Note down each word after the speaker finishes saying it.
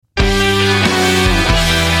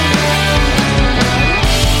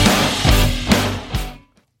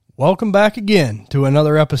Welcome back again to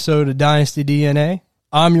another episode of Dynasty DNA.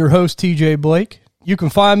 I'm your host, TJ Blake. You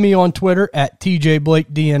can find me on Twitter at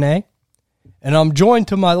TJBlakeDNA. And I'm joined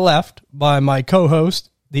to my left by my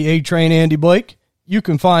co-host, the A-Train Andy Blake. You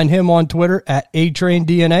can find him on Twitter at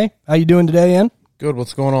A-TrainDNA. How you doing today, Ian? Good.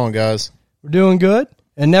 What's going on, guys? We're doing good.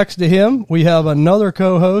 And next to him, we have another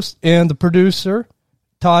co-host and the producer,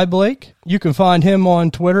 Ty Blake. You can find him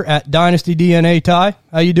on Twitter at DynastyDNA. Ty,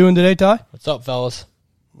 how you doing today, Ty? What's up, fellas?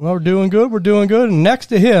 Well, we're doing good. We're doing good. And next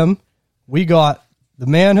to him, we got the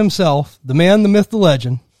man himself, the man, the myth, the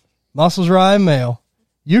legend, Muscles Ryan Mail.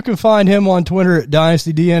 You can find him on Twitter at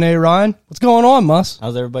DynastyDNA. Ryan, what's going on, Mus?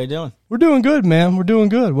 How's everybody doing? We're doing good, man. We're doing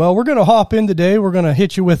good. Well, we're going to hop in today. We're going to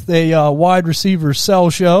hit you with a wide receiver sell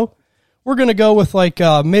show. We're going to go with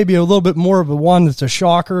maybe a little bit more of a one that's a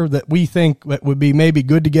shocker that we think that would be maybe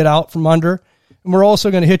good to get out from under. And we're also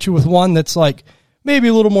going to hit you with one that's like maybe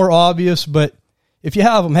a little more obvious, but if you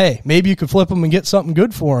have them, hey, maybe you could flip them and get something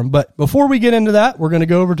good for them. But before we get into that, we're going to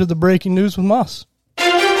go over to the breaking news with Mus.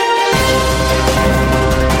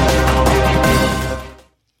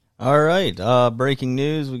 All right, breaking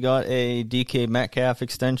news. We got a DK Metcalf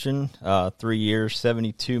extension, 3 years,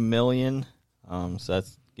 $72 million. So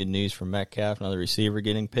that's good news for Metcalf, another receiver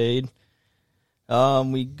getting paid.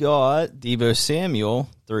 We got Deebo Samuel,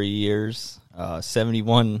 3 years,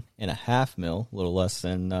 $71.5 million, a little less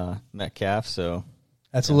than Metcalf. So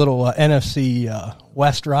that's a little NFC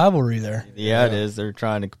West rivalry there. Yeah, it is. They're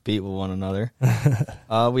trying to compete with one another.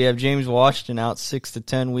 We have James Washington out 6 to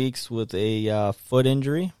 10 weeks with a foot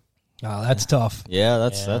injury. Oh, that's tough. Yeah,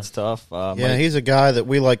 that's tough. He's a guy that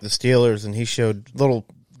we like the Steelers, and he showed little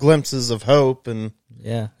glimpses of hope, and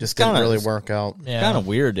just didn't really work out. Yeah. Kind of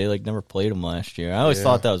weird. They never played him last year. I always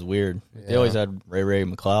thought that was weird. They always had Ray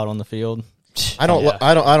McLeod on the field. I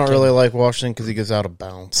don't really like Washington because he goes out of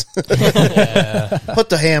bounds. Put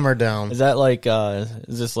the hammer down. Is that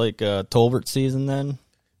is this like Tolbert season then?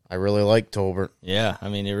 I really like Tolbert. Yeah, I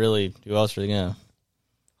mean, who else are they gonna?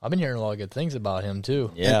 I've been hearing a lot of good things about him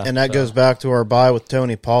too. Yeah, and that goes back to our bye with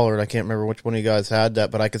Tony Pollard. I can't remember which one of you guys had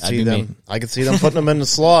that, but I could see them. I could see them putting him in the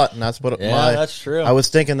slot, and that's what. That's true. I was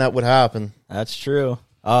thinking that would happen. That's true.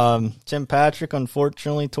 Tim Patrick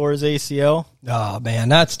unfortunately tore his ACL. Oh man,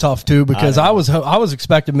 that's tough too because I was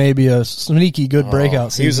expecting maybe a sneaky good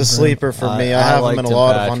breakout season. He was a sleeper for me. I have him in a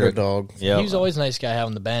lot of underdog. Yep. He was always a nice guy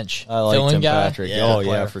having the bench. I like Tim Patrick.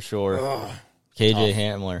 Yeah, for sure. KJ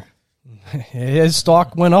Hamler. His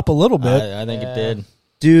stock went up a little bit. I think it did.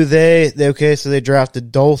 Do they so they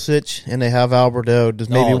drafted Dulcich and they have Alberto. Does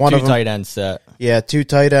maybe one of them tight end set? Yeah, 2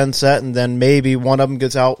 tight end set, and then maybe one of them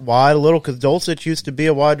gets out wide a little because Dulcich used to be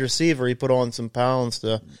a wide receiver. He put on some pounds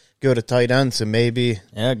to go to tight end, so maybe.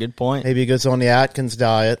 Yeah, good point. Maybe he goes on the Atkins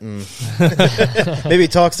diet and maybe he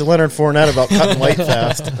talks to Leonard Fournette about cutting weight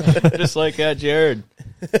fast. Just like that, Jared.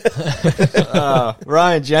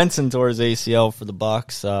 Ryan Jensen tore his ACL for the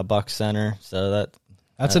Bucks center, so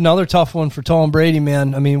that's another tough one for Tom Brady,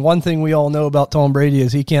 man. I mean, one thing we all know about Tom Brady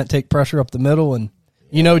is he can't take pressure up the middle, and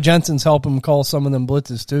Jensen's helping him call some of them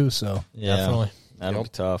blitzes too. So definitely that'll be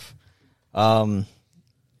tough.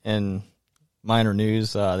 And minor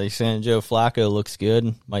news, they saying Joe Flacco looks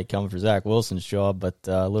good, might come for Zach Wilson's job, but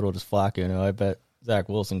little does Flacco know. I bet Zach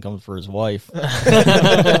Wilson comes for his wife. You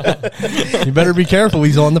better be careful.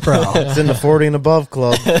 He's on the prowl. It's in the 40 and above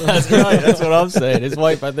club. That's right. That's what I'm saying. His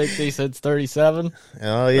wife, I think they said 37.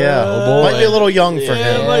 Oh, yeah. Might be a little young for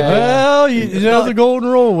him. Well, you know the golden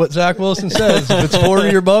rule, what Zach Wilson says. If it's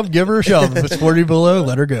 40 or above, give her a shove. If it's 40 below,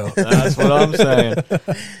 let her go. That's what I'm saying.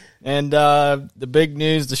 And the big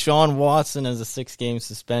news, Deshaun Watson has a 6-game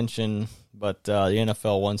suspension, but the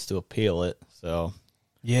NFL wants to appeal it. So...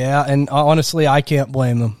 Yeah, and honestly, I can't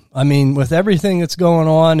blame them. I mean, with everything that's going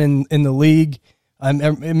on in the league, I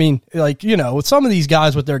mean, with some of these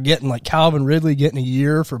guys, what they're getting, like Calvin Ridley getting a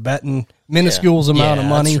year for betting minuscule amount of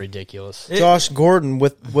money. That's ridiculous. Josh Gordon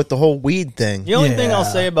with the whole weed thing. The only thing I'll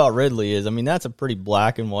say about Ridley is, I mean, that's a pretty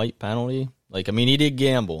black and white penalty. Like, I mean, he did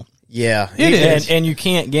gamble. Yeah. It is. And you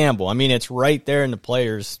can't gamble. I mean, it's right there in the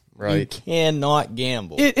players' right. You cannot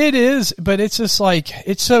gamble. It is, but it's just like,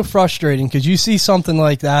 it's so frustrating because you see something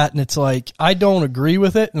like that and it's like, I don't agree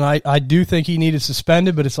with it. And I do think he needed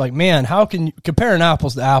suspended, but it's like, man, how can you comparing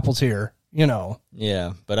apples to apples here?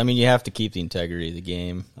 Yeah, but I mean, you have to keep the integrity of the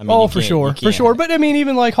game. I mean, for sure. But I mean,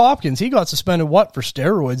 even like Hopkins, he got suspended for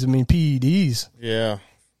steroids? I mean, PEDs. Yeah.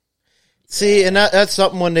 See, and that's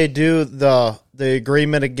something when they do the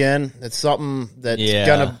agreement again. It's something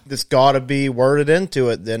that's got to be worded into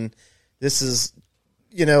it. Then this is,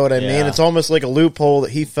 you know what I mean. It's almost like a loophole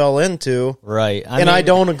that he fell into, right? I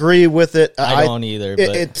don't agree with it. I don't either.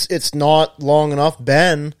 But it's not long enough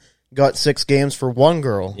been got 6 games for one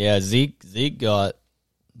girl. Yeah, Zeke got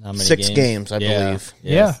how many 6 games, I believe.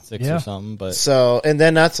 Yeah, 6 or something. But so, and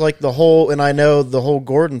then that's like the whole, and I know the whole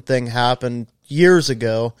Gordon thing happened years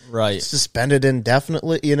ago. right. Suspended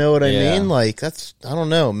indefinitely, you know what I Yeah. mean? Like, that's, I don't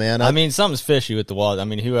know, man. I mean, something's fishy with the wall. I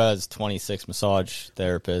mean, who has 26 massage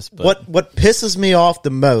therapists? But What pisses me off the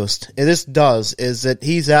most, and this does, is that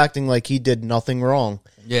he's acting like he did nothing wrong.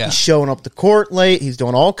 Yeah. He's showing up to court late. He's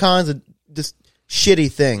doing all kinds of just shitty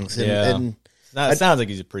things. And it sounds like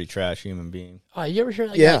he's a pretty trash human being. Oh, you ever hear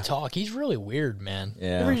that Yeah. guy talk? He's really weird, man.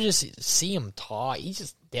 Yeah. You ever just see him talk? He's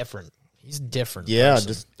just different. He's different. yeah, person.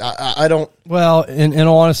 just I don't. Well, and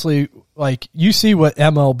honestly, like you see what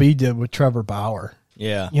MLB did with Trevor Bauer.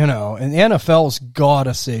 Yeah. You know, and the NFL's got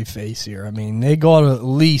to save face here. I mean, they got to at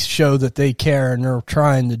least show that they care and they're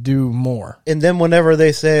trying to do more. And then whenever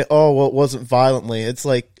they say, "Oh, well, it wasn't violently," it's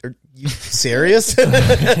like, are you serious?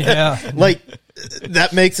 Yeah. Like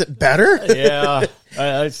that makes it better. Yeah.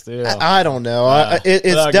 I still. I don't know. It's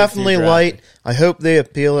Without getting definitely too light. graphic. I hope they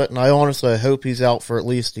appeal it, and I honestly hope he's out for at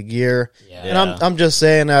least a year. Yeah. And I'm just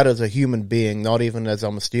saying that as a human being, not even as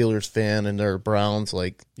I'm a Steelers fan and they're Browns.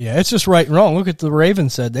 Like, Yeah, it's just right and wrong. Look at the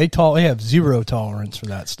Ravens said they have zero tolerance for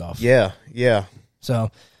that stuff. yeah.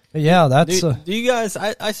 So, yeah, that's Do you guys?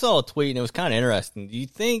 I saw a tweet and it was kind of interesting. Do you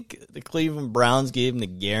think the Cleveland Browns gave him the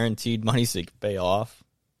guaranteed money so he could pay off?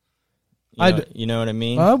 You know what I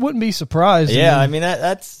mean? I wouldn't be surprised. Yeah, I I mean, mean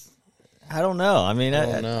that's. I don't know. I mean,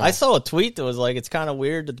 don't know. I saw a tweet that was like, it's kind of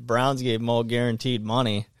weird that the Browns gave him all guaranteed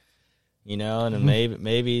money, and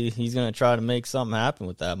maybe he's going to try to make something happen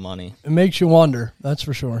with that money. it makes you wonder. That's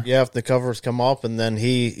for sure. Yeah, if the covers come up and then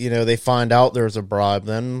they find out there's a bribe,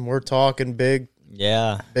 then we're talking big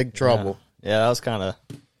trouble. Yeah, that was kind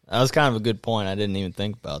of a good point. I didn't even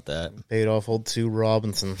think about that. Paid off old Sue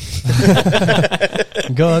Robinson.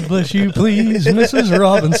 God bless you, please, Mrs.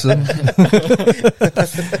 Robinson.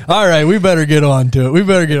 All right, we better get on to it.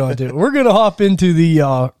 We're going to hop into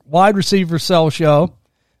the wide receiver sell show.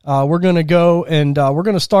 We're going to go and we're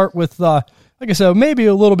going to start with, like I said, maybe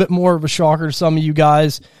a little bit more of a shocker to some of you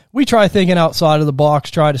guys. We try thinking outside of the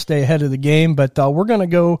box, try to stay ahead of the game, but we're going to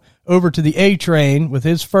go over to the A train with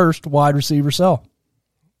his first wide receiver sell.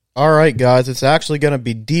 All right, guys, it's actually going to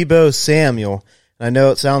be Deebo Samuel. I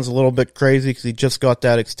know it sounds a little bit crazy because he just got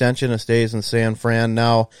that extension and stays in San Fran.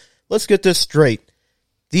 Now, let's get this straight.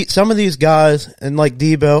 Some of these guys, and like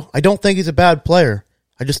Deebo, I don't think he's a bad player.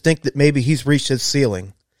 I just think that maybe he's reached his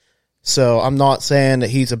ceiling. So I'm not saying that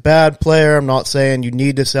he's a bad player. I'm not saying you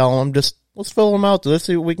need to sell him. Just let's fill him out. Let's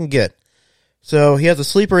see what we can get. So he has a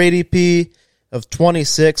sleeper ADP of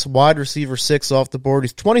 26, wide receiver 6 off the board.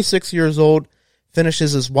 He's 26 years old,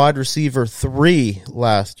 finishes as wide receiver 3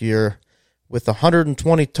 last year with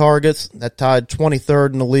 120 targets. That tied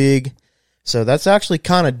 23rd in the league. So that's actually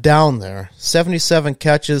kind of down there. 77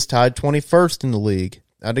 catches, tied 21st in the league.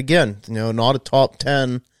 And again, not a top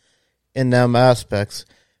 10 in them aspects.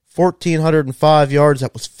 1,405 yards,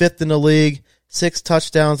 that was 5th in the league. 6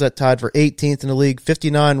 touchdowns, that tied for 18th in the league.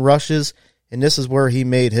 59 rushes, and this is where he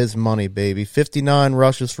made his money, baby. 59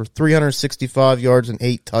 rushes for 365 yards and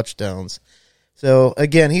 8 touchdowns. So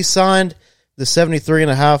again, he signed the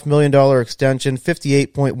 $73.5 million extension,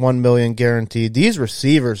 $58.1 million guaranteed. These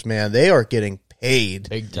receivers, man, they are getting paid.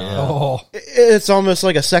 Big time. Oh, It's almost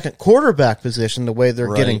like a second quarterback position the way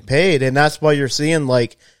they're getting paid, and that's why you're seeing,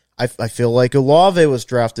 like, I feel like Olave was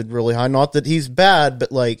drafted really high. Not that he's bad,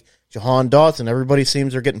 but like Jahan Dotson, everybody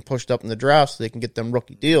seems they're getting pushed up in the draft so they can get them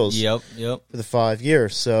rookie deals. Yep. For the 5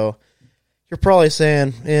 years. So you're probably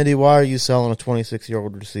saying, Andy, why are you selling a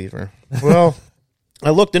 26-year-old receiver? Well,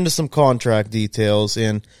 I looked into some contract details,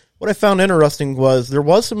 and what I found interesting was there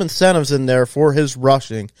was some incentives in there for his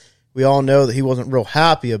rushing. We all know that he wasn't real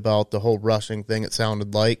happy about the whole rushing thing, it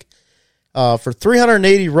sounded like. For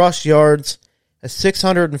 380 rush yards, a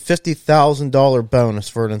 $650,000 bonus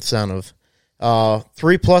for an incentive.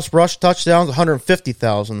 3+ rush touchdowns,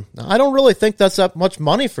 $150,000. I don't really think that's that much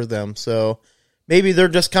money for them, so maybe they're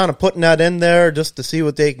just kind of putting that in there just to see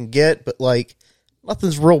what they can get, but like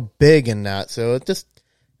nothing's real big in that, so it's just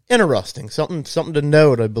interesting, something to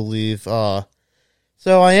note, I believe. So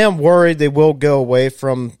I am worried they will go away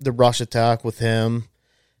from the rush attack with him.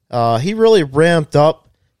 He really ramped up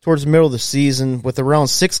towards the middle of the season with around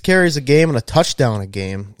 6 carries a game and a touchdown a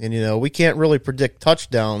game. And, we can't really predict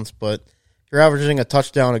touchdowns, but if you're averaging a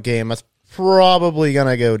touchdown a game, that's probably going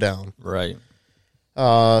to go down. Right.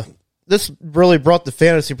 This really brought the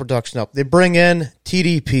fantasy production up. They bring in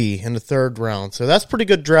TDP in the 3rd round, so that's pretty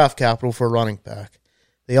good draft capital for a running back.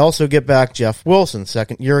 They also get back Jeff Wilson,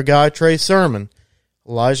 second-year guy Trey Sermon.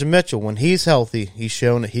 Elijah Mitchell, when he's healthy, he's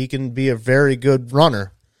shown that he can be a very good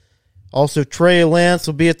runner. Also, Trey Lance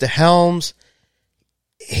will be at the helms.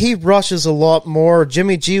 He rushes a lot more.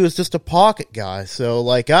 Jimmy G was just a pocket guy, so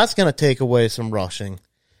that's going to take away some rushing.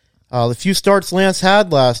 The few starts Lance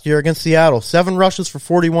had last year against Seattle, 7 rushes for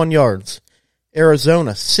 41 yards.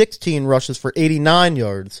 Arizona, 16 rushes for 89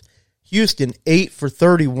 yards. Houston, 8 for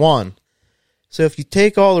 31. So if you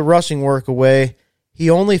take all the rushing work away, he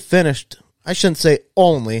only finished, I shouldn't say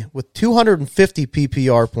only, with 250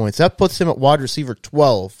 PPR points. That puts him at wide receiver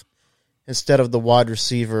 12 instead of the wide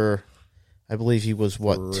receiver, I believe he was,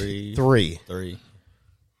 Three.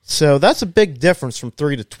 So that's a big difference from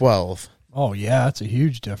 3 to 12. Oh, yeah, that's a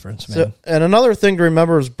huge difference, man. And another thing to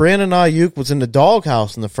remember is Brandon Ayuk was in the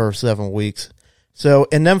doghouse in the first 7 weeks. So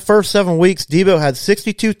in them first 7 weeks, Debo had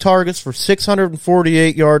 62 targets for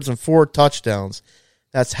 648 yards and 4 touchdowns.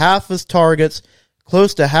 That's half his targets,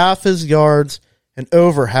 close to half his yards, and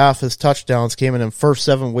over half his touchdowns came in them first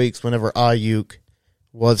 7 weeks whenever Ayuk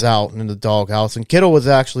was out in the doghouse. And Kittle was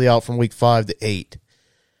actually out from week 5 to 8.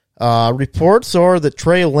 Reports are that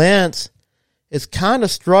Trey Lance is kind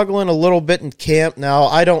of struggling a little bit in camp now.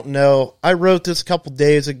 I don't know. I wrote this a couple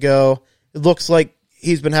days ago. It looks like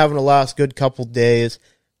he's been having a last good couple days,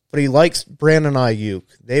 but he likes Brandon Ayuk.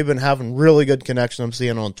 They've been having really good connection I'm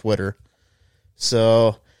seeing on Twitter.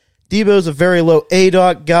 So Debo's a very low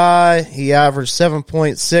ADOT guy. He averaged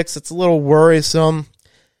 7.6. It's a little worrisome,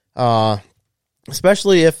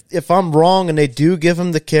 especially if I'm wrong and they do give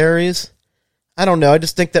him the carries. I don't know. I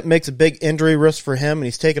just think that makes a big injury risk for him, and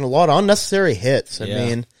he's taking a lot of unnecessary hits. I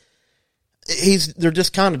mean, they're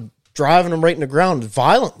just kind of driving him right in the ground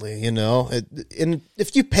violently, And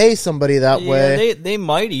if you pay somebody that way, they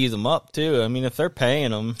might ease him up too. I mean, if they're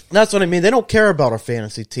paying him, that's what I mean. They don't care about our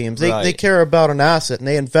fantasy teams. They care about an asset, and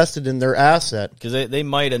they invested in their asset because they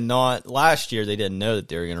might have not last year. They didn't know that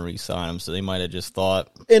they were going to re-sign him, so they might have just thought.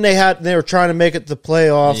 And they were trying to make it to the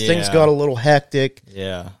playoffs. Yeah. Things got a little hectic.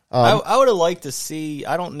 Yeah, I would have liked to see.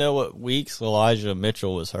 I don't know what weeks Elijah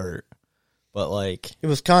Mitchell was hurt. But it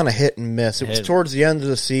was kind of hit and miss. It was towards the end of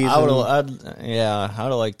the season. I would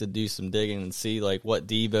have liked to do some digging and see what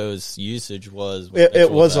Debo's usage was.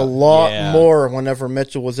 It was a lot more whenever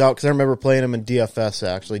Mitchell was out because I remember playing him in DFS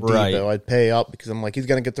actually. Debo, I'd pay up because I'm he's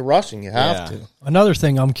going to get the rushing. You have to. Another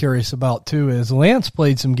thing I'm curious about too is Lance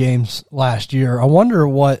played some games last year. I wonder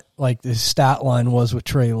what the stat line was with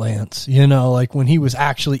Trey Lance. When he was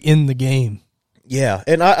actually in the game. Yeah,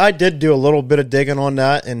 and I did do a little bit of digging on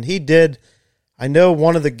that, and he did. I know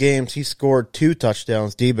one of the games he scored 2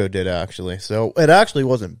 touchdowns. Debo did actually, so it actually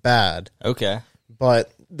wasn't bad. Okay,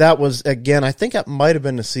 but that was again. I think that might have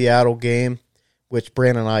been the Seattle game, which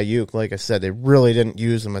Brandon Ayuk, like I said, they really didn't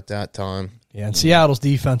use him at that time. Yeah, and Seattle's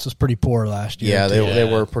defense was pretty poor last year. Yeah,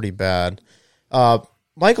 they were pretty bad.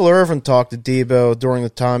 Michael Irvin talked to Debo during the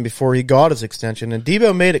time before he got his extension, and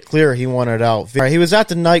Debo made it clear he wanted out. He was at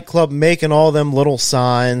the nightclub making all them little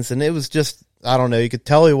signs, and it was just, I don't know, you could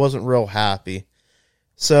tell he wasn't real happy.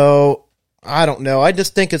 So, I don't know. I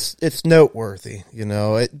just think it's noteworthy.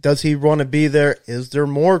 Does he want to be there? Is there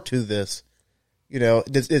more to this?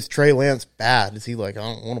 Is Trey Lance bad? Is he I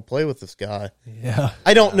don't want to play with this guy? Yeah.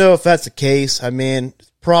 I don't know if that's the case. I mean,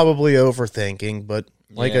 probably overthinking, but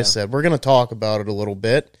like I said, we're going to talk about it a little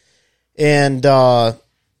bit. And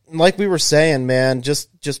like we were saying, man, just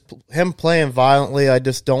him playing violently, I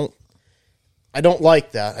don't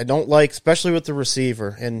like that. I don't like, especially with the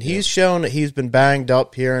receiver. And he's shown that he's been banged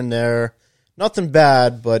up here and there. Nothing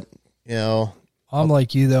bad, but, I'm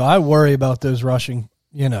like you, though. I worry about those rushing,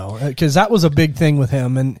 because that was a big thing with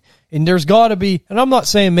him. And there's got to be, and I'm not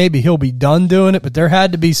saying maybe he'll be done doing it, but there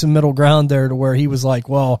had to be some middle ground there to where he was like,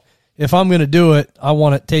 well, if I'm going to do it, I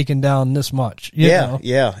want it taken down this much. You know?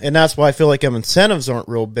 Yeah. And that's why I feel like him incentives aren't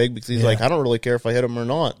real big because he's I don't really care if I hit him or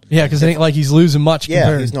not. Yeah, because it ain't like he's losing much.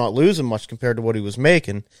 Yeah, he's not losing much compared to what he was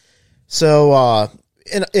making. So,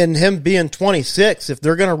 in him being 26, if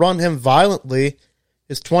they're going to run him violently,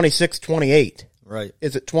 it's 26-28. Right.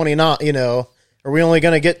 Is it 29, are we only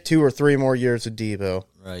going to get 2 or 3 more years of Debo?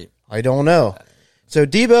 Right. I don't know. So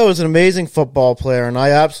Debo is an amazing football player, and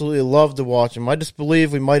I absolutely love to watch him. I just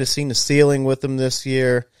believe we might have seen the ceiling with him this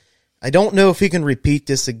year. I don't know if he can repeat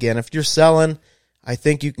this again. If you're selling, I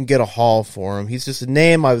think you can get a haul for him. He's just a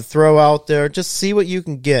name I would throw out there. Just see what you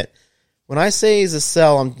can get. When I say he's a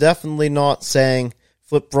sell, I'm definitely not saying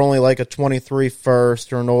flip for only a 23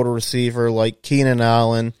 first or an older receiver like Keenan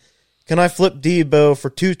Allen. Can I flip Debo for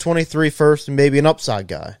 2 23 first and maybe an upside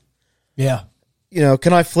guy? Yeah.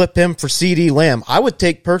 Can I flip him for CD Lamb? I would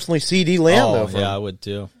take personally CD Lamb over him. Yeah, I would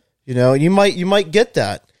too. You might get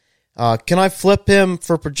that. Can I flip him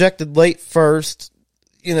for projected late first?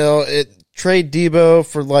 Trade Debo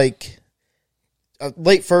for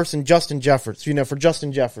late first and Justin Jefferson, for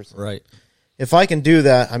Justin Jefferson. Right. If I can do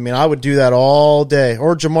that, I mean, I would do that all day.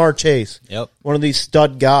 Or Jamar Chase. Yep. One of these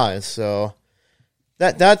stud guys. So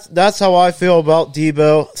that's how I feel about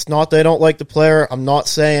Debo. It's not that I don't like the player. I'm not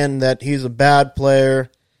saying that he's a bad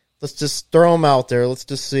player. Let's just throw him out there. Let's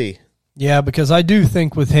just see. Yeah, because I do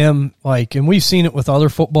think with him, and we've seen it with other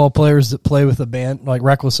football players that play with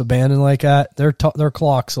reckless abandon like that. Their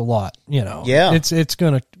clock's a lot. Yeah. It's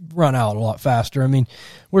going to run out a lot faster. I mean,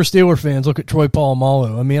 we're Steeler fans. Look at Troy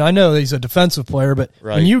Polamalu. I mean, I know he's a defensive player, but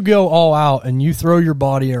when you go all out and you throw your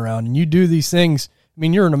body around and you do these things, I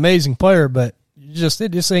mean, you're an amazing player, but it just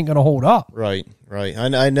ain't going to hold up. Right.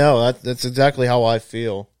 I know that's exactly how I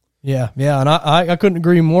feel. Yeah, and I couldn't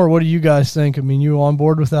agree more. What do you guys think? I mean, you on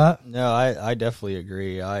board with that? No, I definitely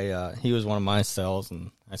agree. He was one of my sells,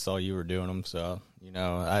 and I saw you were doing them, so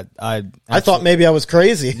I thought maybe I was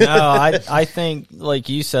crazy. No, I think like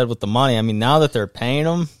you said with the money. I mean, now that they're paying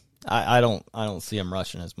him, I don't see him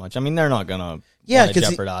rushing as much. I mean, they're not gonna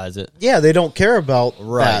jeopardize it. Yeah, they don't care about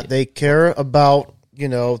that. They care about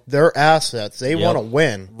their assets. They want to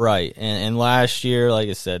win. Right. And last year, like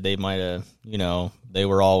I said, they might have they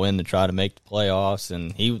were all in to try to make the playoffs,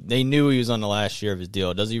 and they knew he was on the last year of his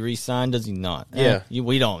deal. Does he re-sign? Does he not? Yeah.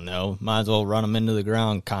 We don't know. Might as well run him into the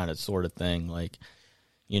ground kind of sort of thing. Like,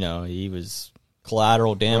 he was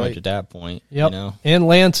collateral damage at that point. Yep. And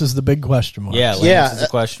Lance is the big question mark. Yeah, Lance is a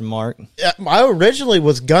question mark. I originally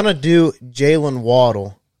was going to do Jalen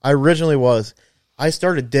Waddle. I originally was. I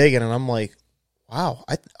started digging, and I'm like, wow,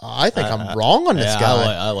 I think I'm wrong on this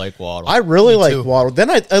guy. I like Waddle. I really like Waddle. Then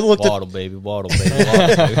I looked Waddle, baby, Waddle, baby.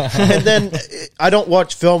 and then I don't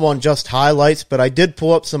watch film on just highlights, but I did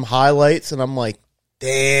pull up some highlights, and I'm like,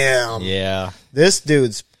 damn. Yeah. This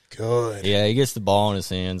dude's good. Yeah, he gets the ball in his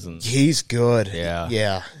hands. And he's good.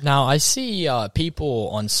 Yeah. Now, I see people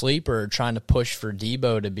on Sleeper trying to push for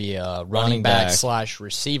Debo to be a running back /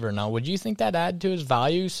 receiver. Now, would you think that add to his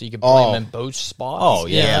value so you could play him in both spots? Oh,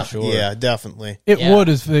 yeah, sure. Yeah, definitely. It would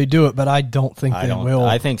if they do it, but I don't think they will.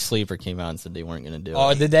 I think Sleeper came out and said they weren't going to do it.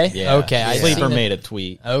 Oh, did they? Yeah. Okay. Sleeper made a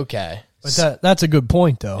tweet. Okay. But that's a good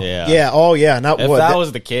point, though. Yeah. Yeah. Oh, yeah. Not if that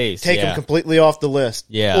was the case, take him completely off the list.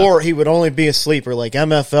 Yeah. Or he would only be a sleeper, like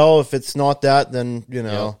MFL. If it's not that, then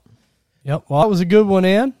Yep. Well, that was a good one,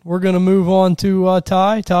 Ann. We're going to move on to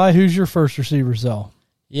Ty. Ty, who's your first receiver sell?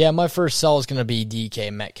 Yeah, my first sell is going to be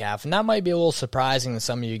DK Metcalf, and that might be a little surprising to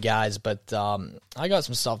some of you guys, but I got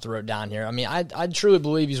some stuff to write down here. I mean, I truly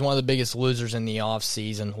believe he's one of the biggest losers in the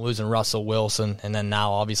offseason, losing Russell Wilson, and then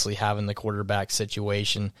now obviously having the quarterback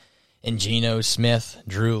situation in Geno Smith,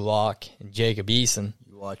 Drew Lock, and Jacob Eason.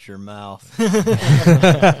 You watch your mouth.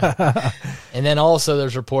 And then also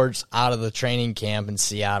there's reports out of the training camp in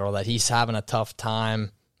Seattle that he's having a tough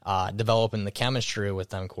time developing the chemistry with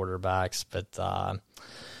them quarterbacks. But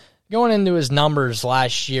going into his numbers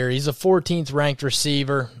last year, he's a 14th ranked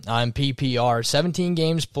receiver in PPR, 17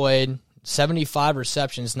 games played, 75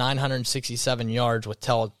 receptions, 967 yards with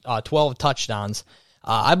 12 touchdowns.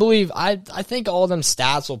 I think all of them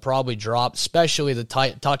stats will probably drop, especially the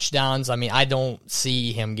touchdowns. I mean, I don't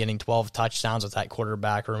see him getting 12 touchdowns with that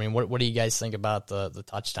quarterback. Or I mean, what do you guys think about the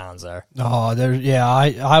touchdowns there? Oh,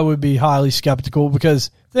 I would be highly skeptical because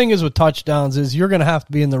the thing is with touchdowns is you're going to have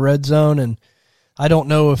to be in the red zone, and I don't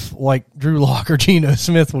know if like Drew Lock or Geno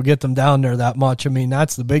Smith will get them down there that much. I mean,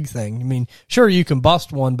 that's the big thing. I mean, sure, you can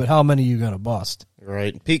bust one, but how many are you going to bust?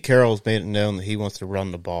 Right. Pete Carroll's made it known that he wants to run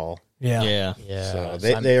the ball. Yeah. So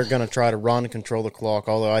they are going to try to run and control the clock,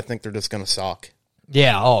 although I think they're just going to sock.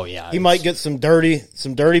 Yeah, oh yeah. He might get some dirty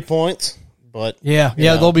points, but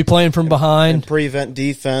they'll be playing from behind and prevent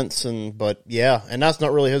defense, and that's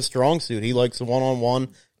not really his strong suit. He likes the one-on-one,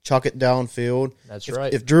 chuck it downfield. That's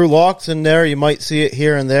right. If Drew Lock's in there, you might see it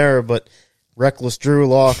here and there, but reckless Drew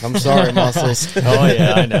Lock. I'm sorry, Muscles. Oh,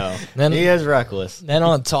 yeah, I know. He is reckless. Then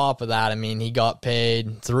on top of that, I mean, he got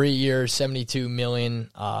paid 3 years, $72 million,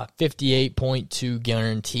 58.2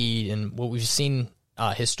 guaranteed. And what we've seen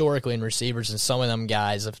historically in receivers, and some of them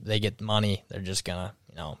guys, if they get money, they're just going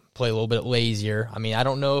to play a little bit lazier. I mean, I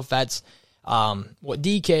don't know if that's what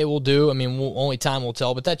DK will do. I mean, only time will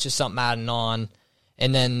tell, but that's just something adding on.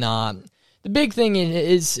 And then the big thing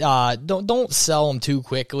is don't sell them too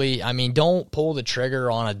quickly. I mean, don't pull the trigger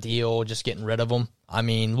on a deal just getting rid of them. I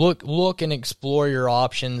mean, look and explore your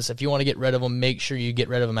options. If you want to get rid of them, make sure you get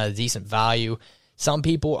rid of them at a decent value. Some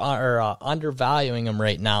people are undervaluing them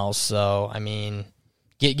right now, so I mean,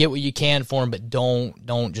 get what you can for him, but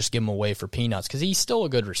don't just give him away for peanuts because he's still a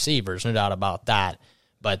good receiver. There's no doubt about that.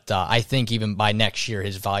 But I think even by next year,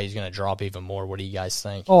 his value is going to drop even more. What do you guys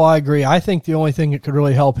think? Oh, I agree. I think the only thing that could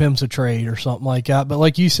really help him is a trade or something like that. But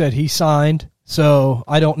like you said, he signed, So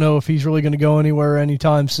I don't know if he's really going to go anywhere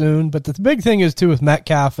anytime soon. But the big thing is, too, with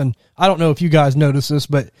Metcalf, and I don't know if you guys notice this,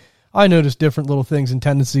 but I notice different little things and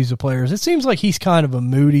tendencies of players. It seems like he's kind of a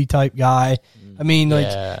moody type guy. I mean,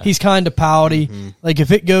 like, he's kind of pouty. Mm-hmm. Like,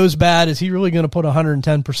 if it goes bad, is he really going to put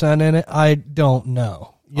 110% in it? I don't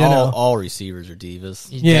know. All receivers are divas.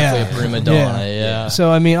 He's definitely a prima donna, yeah. So,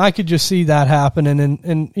 I mean, I could just see that happening.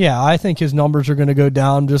 And I think his numbers are going to go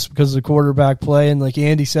down just because of the quarterback play. And like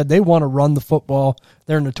Andy said, they want to run the football.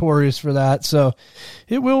 They're notorious for that. So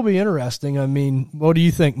it will be interesting. I mean, what do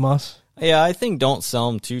you think, Musc? Yeah, I think don't sell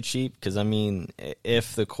them too cheap because, I mean,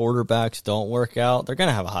 if the quarterbacks don't work out, they're going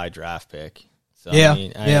to have a high draft pick. So, I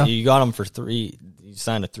mean, you got them for you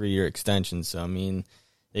signed a 3-year extension. So, I mean,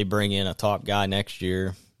 they bring in a top guy next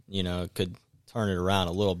year, could turn it around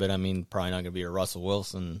a little bit. I mean, probably not going to be a Russell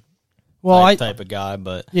Wilson type of guy,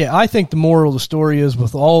 but yeah, I think the moral of the story is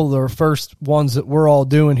with all the first ones that we're all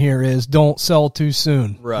doing here is don't sell too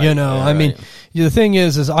soon. Right. I mean, the thing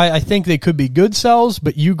is I think they could be good sells,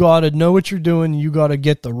 but you got to know what you're doing. You got to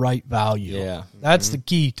get the right value. Yeah. That's the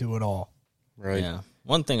key to it all. Right. Yeah.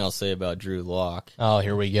 One thing I'll say about Drew Lock. Oh,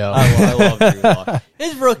 here we go. I love Drew Lock.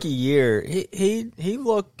 His rookie year, he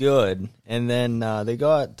looked good, and then they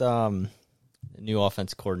got the new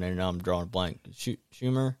offensive coordinator. Now I'm drawing a blank.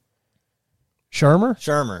 Shermer.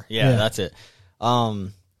 Yeah, that's it.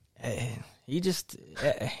 He just,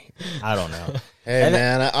 I don't know. Hey,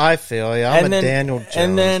 man, I feel you. I'm a Daniel Jones.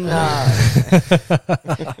 And then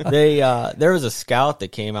there was a scout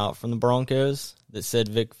that came out from the Broncos that said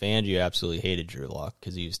Vic Fangio absolutely hated Drew Lock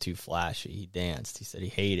because he was too flashy. He danced. He said he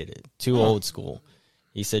hated it. Too old school.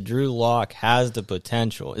 He said Drew Lock has the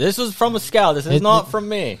potential. This was from a scout. This is not from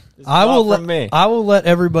me. I will let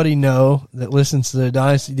everybody know that listens to the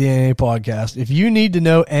Dynasty DNA podcast. If you need to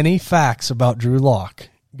know any facts about Drew Lock,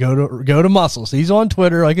 go to Muscles. He's on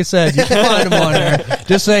Twitter. Like I said, you can find him on there.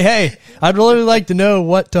 Just say, hey, I'd really like to know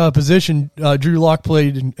what position Drew Lock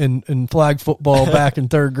played in flag football back in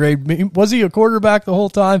 3rd grade. Was he a quarterback the whole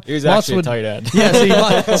time? He was actually a tight end. Yeah,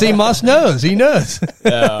 see, Musc knows. He knows.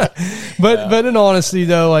 Yeah. But in honesty,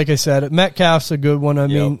 though, like I said, Metcalf's a good one. I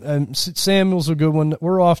mean, Samuel's a good one.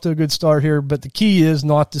 We're off to a good start here, but the key is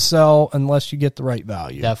not to sell unless you get the right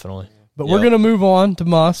value. Definitely. But we're going to move on to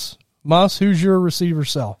Musc. Musc, who's your receiver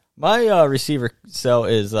sell? My receiver sell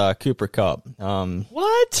is Cooper Kupp.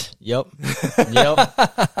 What? Yep.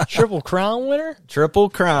 Triple Crown winner?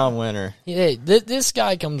 Hey, this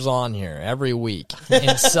guy comes on here every week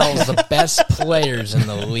and sells the best players in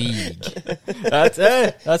the league. That's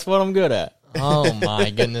it. That's what I'm good at. Oh, my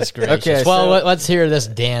goodness gracious. Okay, well, let's hear this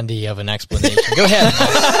dandy of an explanation. Go ahead.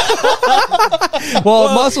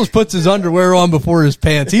 Well, Muscles puts his underwear on before his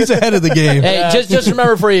pants. He's ahead of the game. Hey, just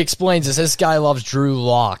remember before he explains this guy loves Drew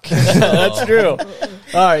Lock. That's true.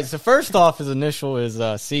 All right, so first off, his initial is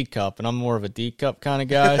C cup, and I'm more of a D cup kind of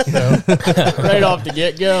guy. So right off the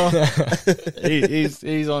get go,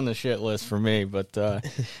 he's on the shit list for me. But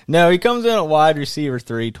no, he comes in at wide receiver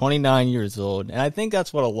 3, 29 years old, and I think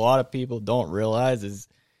that's what a lot of people don't realize is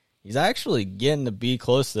he's actually getting to be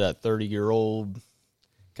close to that 30-year-old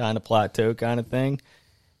kind of plateau kind of thing.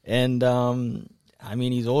 And I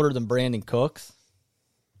mean, he's older than Brandon Cooks.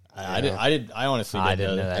 I honestly didn't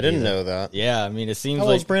know that. I didn't know that. Yeah, I mean, it seems How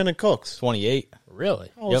like old's Brandon Cooks? 28. Really?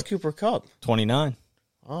 How old's Cooper Kupp? 29.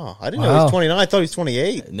 Oh, I didn't know he was 29. I thought he was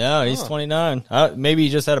 28. No, he's 29. Maybe he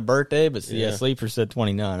just had a birthday, but Sleeper said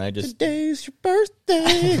 29. Today's your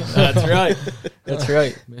birthday. That's right. That's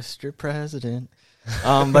right, Mr. President.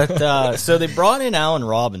 So they brought in Allen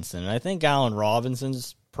Robinson, and I think Allen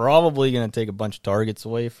Robinson's probably going to take a bunch of targets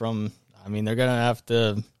away from. I mean, they're going to have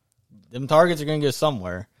to. Them targets are going to go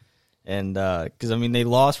somewhere. And because, I mean, they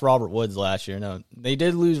lost Robert Woods last year. No, they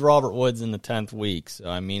did lose Robert Woods in the 10th week. So,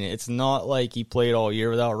 I mean, it's not like he played all year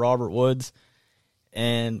without Robert Woods.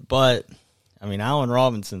 But, I mean, Allen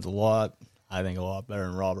Robinson's a lot better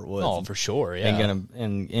than Robert Woods. Oh, for sure, yeah.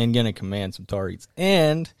 And gonna command some targets.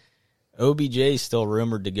 And OBJ is still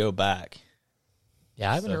rumored to go back.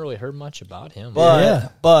 Yeah, I haven't really heard much about him.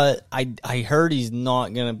 But I heard he's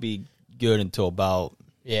not going to be good until about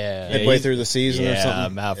midway through the season or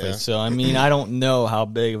something. Halfway. Yeah. So, I mean, I don't know how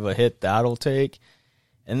big of a hit that'll take.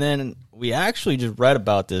 And then we actually just read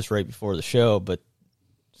about this right before the show, but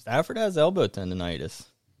Stafford has elbow tendonitis.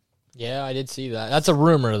 Yeah, I did see that. That's a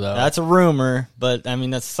rumor, though. That's a rumor, but, I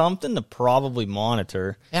mean, that's something to probably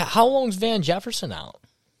monitor. Yeah, how long's Van Jefferson out?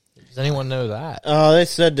 Does anyone know that? They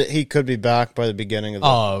said that he could be back by the beginning of the...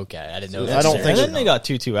 Oh, okay. I didn't know that. I don't think so. And then they got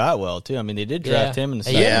Tutu Atwell, too. I mean, they did draft him in the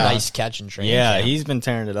second. He had a nice catch and training. Yeah, he's been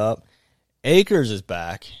tearing it up. Akers is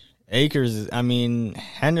back. I mean,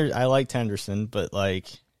 I liked Henderson, but, like,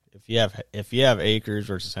 if if you have Akers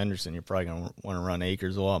versus Henderson, you're probably going to want to run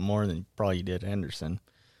Akers a lot more than probably you did Henderson.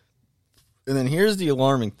 And then here's the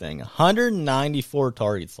alarming thing: 194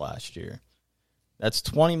 targets last year. That's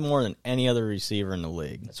 20 more than any other receiver in the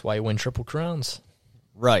league. That's why you win Triple Crowns.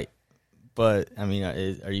 Right. But, I mean,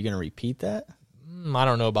 are you going to repeat that? I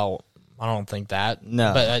don't think that.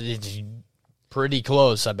 No. But it's pretty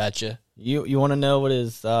close, I bet you. You want to know what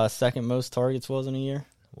his second most targets was in a year?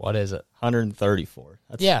 What is it? 134.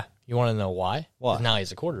 Yeah. You want to know why? Why? 'Cause now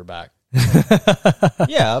he's a quarterback.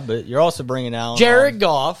 Yeah, but you're also bringing out Jared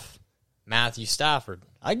Goff, Matthew Stafford.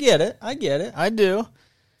 I get it. I do.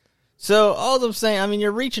 So, all I'm saying, I mean,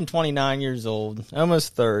 you're reaching 29 years old,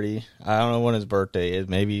 almost 30. I don't know when his birthday is.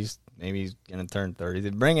 Maybe he's going to turn 30.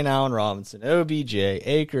 They're bringing Allen Robinson, OBJ,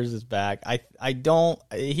 Akers is back.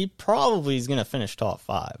 He probably is going to finish top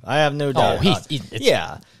 5. I have no doubt.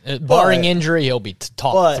 Barring injury, he'll be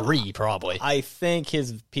top 3 probably. I think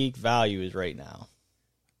his peak value is right now.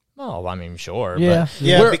 Oh, I mean, sure. Yeah. But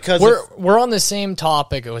Yeah, because we're on the same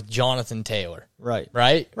topic with Jonathan Taylor. Right.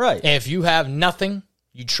 Right? Right. If you have nothing,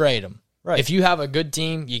 you trade him. Right. If you have a good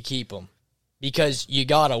team, you keep him. Because you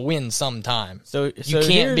got to win sometime. So you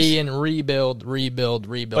can't be in rebuild.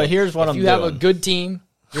 But here's what I'm doing. If you have a good team,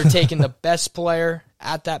 you're taking the best player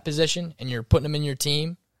at that position and you're putting him in your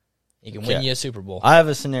team, he can win you a Super Bowl. I have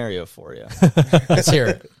a scenario for you. Let's hear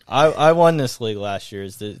it. I won this league last year.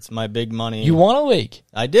 It's my big money. You won a league?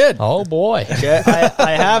 I did. Oh, boy. Okay.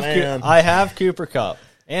 I have Cooper Kupp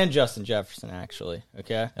and Justin Jefferson, actually.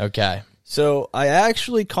 Okay. Okay. So I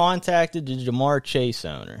actually contacted the Jamar Chase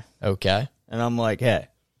owner. Okay. And I'm like, hey,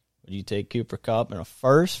 would you take Cooper Kupp and a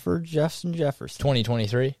first for Justin Jefferson?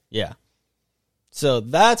 2023? Yeah. So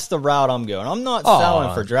that's the route I'm going. I'm not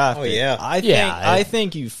selling for draft pick. yeah. I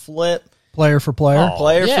think you flip Player for player. for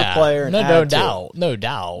player. And no add doubt. No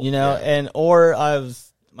doubt. You know,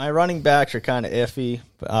 my running backs are kind of iffy,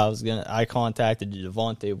 but I contacted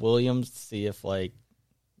Devontae Williams to see if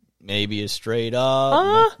maybe it's straight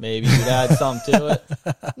up, maybe you'd add something to it.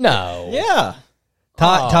 No. Yeah.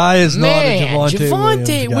 Ty is not a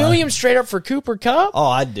Javonte Williams straight up for Cooper Kupp? Oh,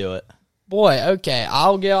 I'd do it. Boy, okay.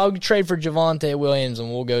 I'll trade for Javonte Williams and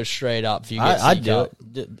we'll go straight up if you get I'd do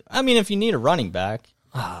it. I mean, if you need a running back.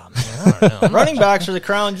 Oh, man, I don't know. Running backs are the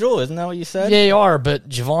crown jewel, isn't that what you said? Yeah, you are, but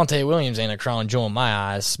Javonte Williams ain't a crown jewel in my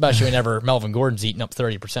eyes, especially whenever Melvin Gordon's eating up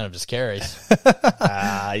 30% of his carries.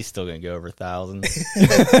 He's still going to go over 1,000. You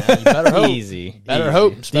better hope. Easy.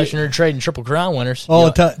 Hope, especially when you're trading Triple Crown winners.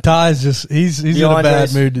 Oh, Ty's just, he's in a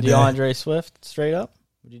bad mood today. DeAndre Swift, straight up?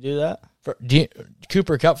 Would you do that?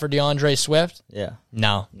 Cooper Kupp for DeAndre Swift? Yeah.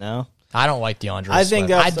 No. I don't like DeAndre I think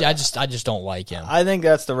Swift. I just don't like him. I think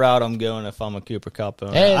that's the route I'm going if I'm a Cooper Kupp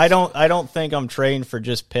owner. I don't think I'm trading for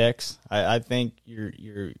just picks. I think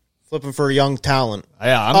you're flipping for a young talent.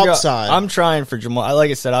 Yeah, I'm trying for Jamal.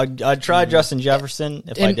 Like I said, I'd try Justin Jefferson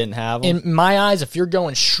if I didn't have him. In my eyes, if you're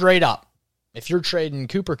going straight up, if you're trading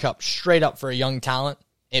Cooper Kupp straight up for a young talent,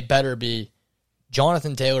 it better be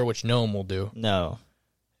Jonathan Taylor, which no one will do. No.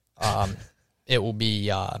 It will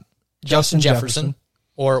be Justin Jefferson.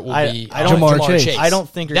 Or it will be Jamar Chase. I don't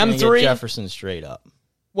think you're going to get Jefferson straight up.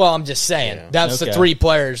 Well, I'm just saying. That's the 3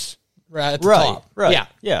 players right at the top. Right.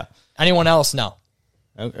 Yeah. Anyone else? No.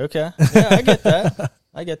 Okay. Yeah, I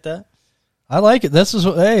get that. I like it. This is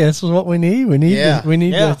what we need. We need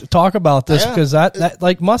to talk about this because that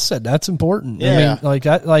like Musc said, that's important. Yeah. I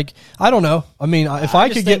mean, I don't know. I mean, if I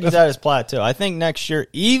could get he's at his plateau. I think next year,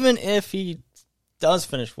 even if he does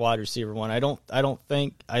finish wide receiver 1, I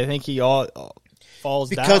think he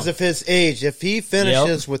falls down because of his age. If he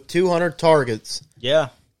finishes with 200 targets,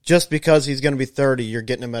 just because he's going to be 30, you're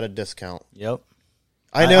getting him at a discount. Yep.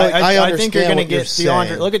 I know. I think you're going to get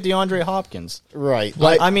DeAndre. Look at DeAndre Hopkins. Right.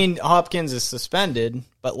 I mean, Hopkins is suspended,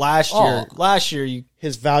 but last year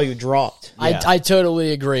his value dropped. Yeah. I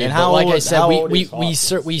totally agree. And I said,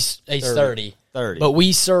 he's 30. But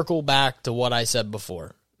we circle back to what I said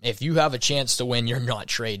before. If you have a chance to win, you're not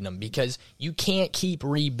trading them because you can't keep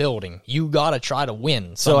rebuilding. You got to try to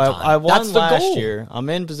win sometime. So I won That's the last goal. year. I'm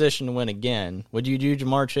in position to win again. Would you do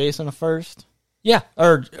Jamar Chase in a first? Yeah.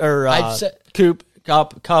 Or I'd say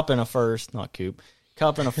Cup in a first, not Coop.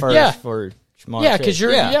 Cup in a first for Jamar Chase. Yeah, because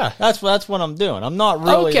you're that's what I'm doing. I'm not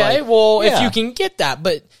really okay. If you can get that,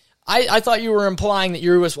 but I thought you were implying that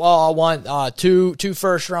you was, I want two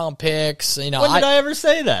first-round picks. You know, When did I ever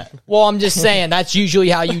say that? Well, I'm just saying that's usually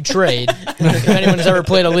how you trade. If anyone's ever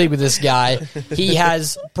played a league with this guy, he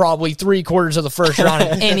has probably 3/4 of the first round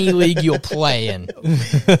in any league you'll play in.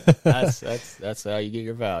 That's how you get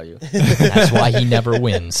your value. That's why he never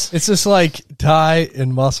wins. It's just like Ty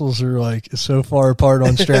and Muscles are like so far apart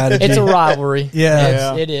on strategy. It's a rivalry.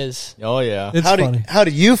 Yeah. It is. Oh yeah. It's funny. How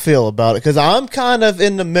do you feel about it? Because I'm kind of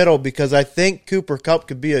in the middle because I think Cooper Kupp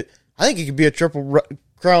could be he could be a triple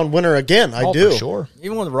crown winner again. I do. For sure.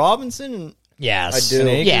 Even with Robinson, Yes. I do. and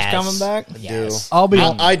Akers Yes. coming back. Yes.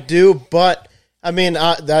 I do, but I mean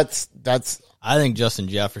that's I think Justin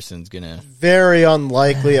Jefferson's gonna. very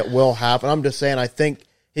unlikely it will happen. I'm just saying I think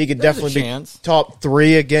he could There's a definitely chance. be top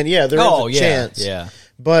 3 again. Yeah, there is a chance. Yeah.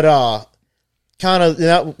 But kind of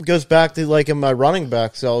that goes back to like in my running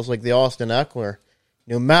back cells, like the Austin Eckler.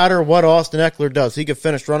 No matter what Austin Eckler does, he could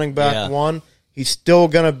finish running back 1. He's still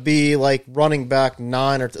going to be like running back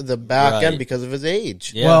 9 or to the back end because of his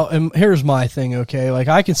age. Yeah. Well, and here's my thing, okay? Like,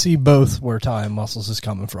 I can see both where Ty and Muscles is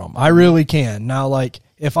coming from. I really can. Now, like,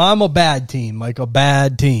 if I'm a bad team,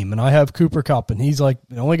 and I have Cooper Kupp, and he's like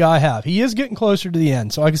the only guy I have, he is getting closer to the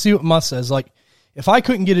end. So I can see what Musk says. Like, if I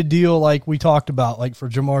couldn't get a deal like we talked about, like for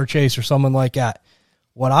Jamar Chase or someone like that,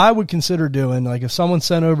 what I would consider doing, like if someone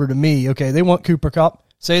sent over to me, okay, they want Cooper Kupp,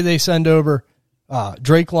 say they send over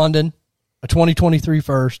Drake London, a 2023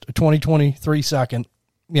 first, a 2023 second,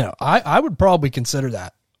 you know, I would probably consider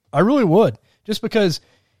that. I really would, just because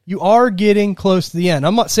you are getting close to the end.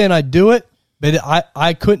 I'm not saying I'd do it, but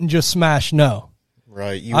I couldn't just smash no.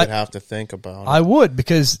 Right, you would have to think about it. I would,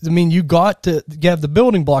 because, I mean, you got to have the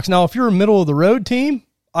building blocks. Now, if you're a middle-of-the-road team,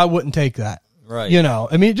 I wouldn't take that. Right. You know,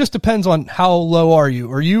 I mean, it just depends on how low are you.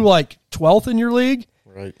 Are you like 12th in your league?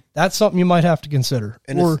 Right. That's something you might have to consider.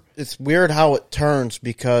 And it's weird how it turns,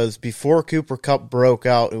 because before Cooper Kupp broke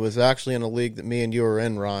out, it was actually in a league that me and you were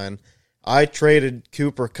in, Ryan. I traded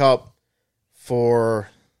Cooper Kupp for,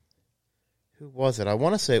 who was it? I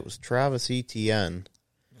want to say it was Travis Etienne.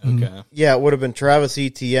 Okay. Yeah, it would have been Travis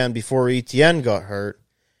Etienne before Etienne got hurt.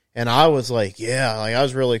 And I was like, I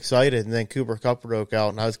was really excited. And then Cooper Kupp broke out,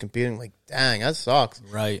 and I was competing like, dang, that sucks.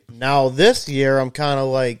 Right. Now this year, I'm kind of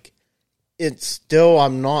like,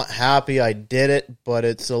 I'm not happy I did it, but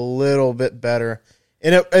it's a little bit better.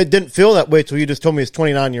 And it didn't feel that way till you just told me he's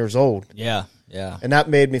 29 years old. Yeah. Yeah. And that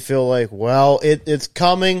made me feel like, well, it's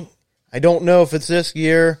coming. I don't know if it's this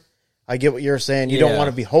year. I get what you're saying. You don't want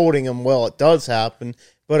to be holding him. Well, it does happen.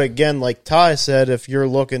 But again, like Ty said, if you're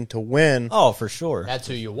looking to win. Oh, for sure. That's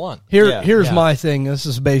who you want. Here's my thing. This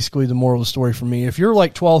is basically the moral of the story for me. If you're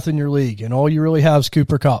like 12th in your league and all you really have is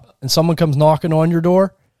Cooper Kupp, and someone comes knocking on your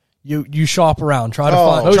door, you shop around, try to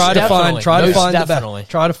find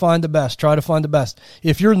the best.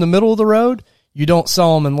 If you're in the middle of the road, you don't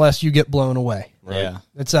sell them unless you get blown away. Right. Yeah.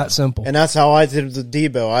 It's that simple. And that's how I did with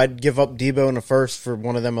Debo. I'd give up Debo in the first for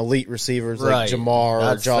one of them elite receivers like Jamar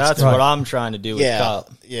or Justin. That's what I'm trying to do with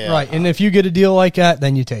Kupp. Yeah. Right. And if you get a deal like that,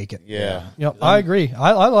 then you take it. Yeah. Yep, I agree.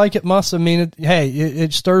 I like it, Muss. I mean,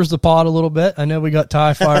 it stirs the pot a little bit. I know we got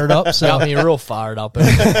Ty fired up. So. Got me real fired up.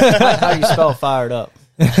 How do you spell fired up?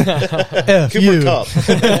 Cooper Kupp.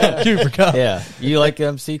 Cooper Kupp. Yeah. You like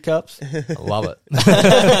MC cups? I love it.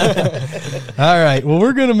 All right. Well,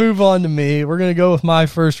 we're going to move on to me. We're going to go with my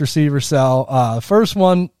first receiver sell. First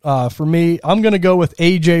one for me, I'm going to go with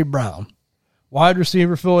A.J. Brown. Wide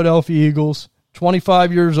receiver, Philadelphia Eagles,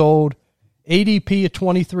 25 years old, ADP of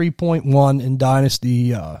 23.1 in Dynasty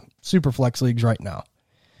Superflex leagues right now.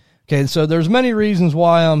 Okay, so there's many reasons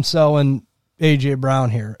why I'm selling A.J.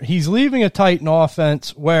 Brown here. He's leaving a Titan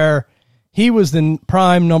offense where he was the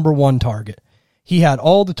prime number 1 target. He had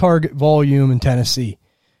all the target volume in Tennessee.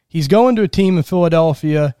 He's going to a team in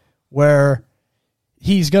Philadelphia where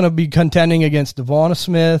he's going to be contending against Devonta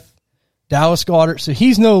Smith, Dallas Goedert. So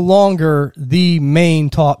he's no longer the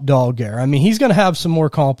main top dog there. I mean, he's going to have some more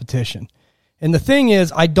competition. And the thing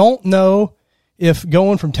is, I don't know if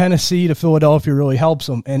going from Tennessee to Philadelphia really helps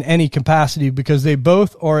them in any capacity, because they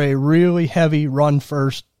both are a really heavy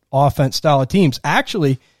run-first offense style of teams.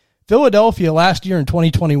 Actually, Philadelphia last year in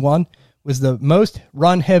 2021 was the most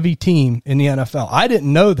run-heavy team in the NFL. I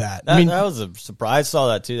didn't know that. That was a surprise. I saw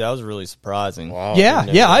that, too. That was really surprising. Wow.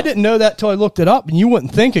 Yeah, I didn't know that till I looked it up, and you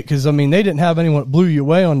wouldn't think it because, I mean, they didn't have anyone that blew you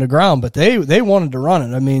away on the ground, but they wanted to run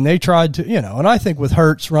it. I mean, they tried to, and I think with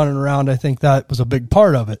Hurts running around, I think that was a big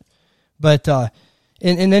part of it. But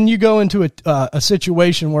and then you go into a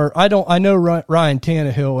situation where I know Ryan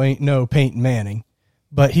Tannehill ain't no Peyton Manning,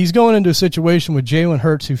 but he's going into a situation with Jalen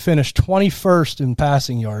Hurts, who finished 21st in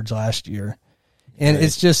passing yards last year. And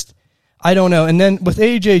It's just, I don't know. And then with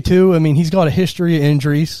AJ too, I mean, he's got a history of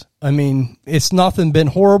injuries. I mean, it's nothing been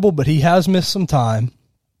horrible, but he has missed some time.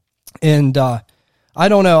 And I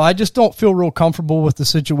don't know. I just don't feel real comfortable with the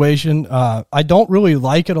situation. I don't really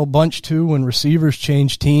like it a bunch too when receivers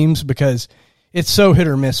change teams because it's so hit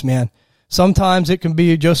or miss, man. Sometimes it can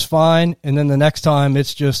be just fine, and then the next time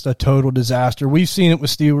it's just a total disaster. We've seen it with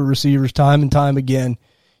Steelers receivers time and time again.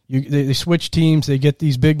 They switch teams, they get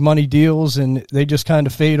these big money deals, and they just kind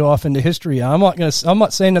of fade off into history. I'm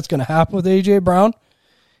not saying that's going to happen with A.J. Brown,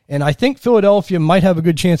 and I think Philadelphia might have a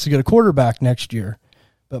good chance to get a quarterback next year.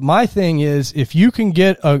 But my thing is, if you can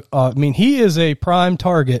get he is a prime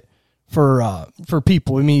target for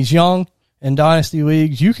people. I mean, he's young in dynasty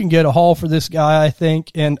leagues. You can get a haul for this guy, I think,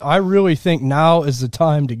 and I really think now is the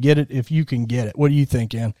time to get it if you can get it. What do you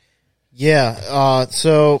think, Ian? Yeah,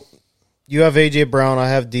 so you have A.J. Brown, I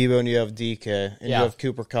have Debo, and you have DK, and you have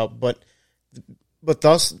Cooper Kupp. But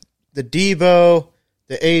thus, the Debo,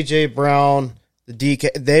 the A.J. Brown, the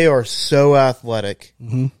DK, they are so athletic.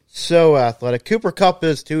 Mm-hmm. So athletic. Cooper Kupp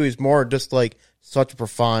is, too. He's more just like such a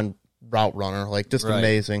profound route runner, like just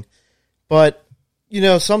amazing. But,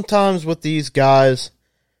 sometimes with these guys,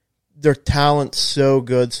 their talent's so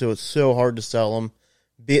good, so it's so hard to sell them.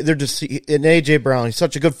 They're just, and A.J. Brown, he's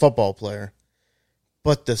such a good football player.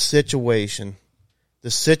 But the situation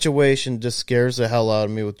just scares the hell out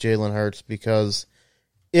of me with Jalen Hurts, because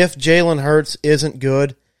if Jalen Hurts isn't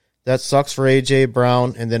good, that sucks for A.J.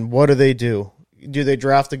 Brown, and then what do? Do they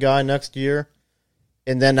draft a guy next year?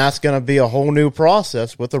 And then that's going to be a whole new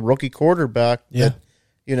process with a rookie quarterback. Yeah.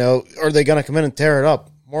 That, are they going to come in and tear it up?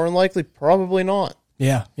 More than likely, probably not.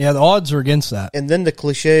 Yeah, the odds are against that. And then the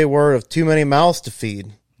cliche word of too many mouths to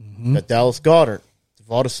feed. Mm-hmm. But Dallas Goedert,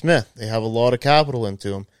 Devonta Smith, they have a lot of capital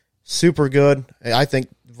into him. Super good. I think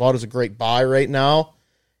Devonta's a great buy right now.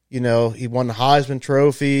 He won the Heisman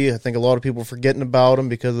Trophy. I think a lot of people are forgetting about him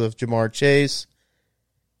because of Jamar Chase.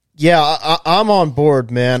 Yeah, I'm on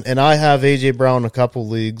board, man, and I have A.J. Brown in a couple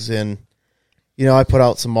leagues, and, I put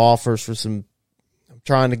out some offers for I'm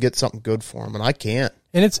trying to get something good for him, and I can't.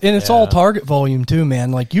 And it's all target volume too,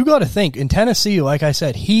 man. Like, you got to think, in Tennessee, like I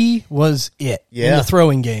said, he was it in the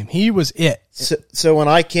throwing game. He was it. So when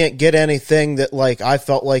I can't get anything that, I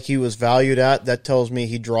felt like he was valued at, that tells me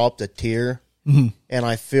he dropped a tier, and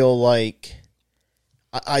I feel like...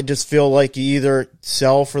 I just feel like you either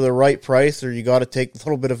sell for the right price or you got to take a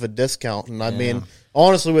little bit of a discount. And I mean,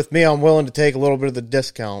 honestly, with me, I'm willing to take a little bit of the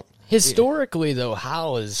discount. Historically, though,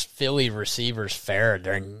 how is Philly receivers fared?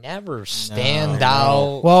 They're never stand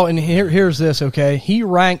out. Well, and here's this, okay? He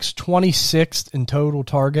ranks 26th in total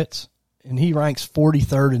targets, and he ranks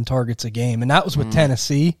 43rd in targets a game. And that was with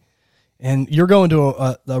Tennessee. And you're going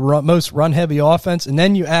to the most run-heavy offense, and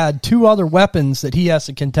then you add two other weapons that he has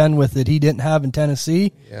to contend with that he didn't have in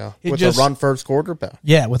Tennessee. Yeah, with a run-first quarterback.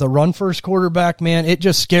 Yeah, with a run-first quarterback, man, it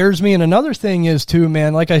just scares me. And another thing is, too,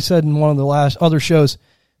 man, like I said in one of the last other shows,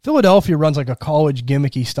 Philadelphia runs like a college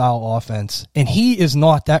gimmicky style offense, and he is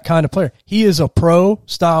not that kind of player. He is a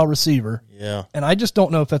pro-style receiver. Yeah. And I just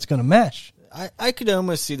don't know if that's going to mesh. I could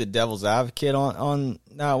almost see the devil's advocate on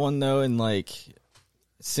that one, though, and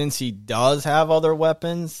since he does have other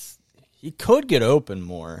weapons, he could get open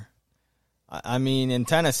more. I mean, in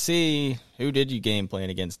Tennessee, who did you game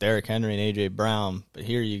plan against? Derrick Henry and A.J. Brown. But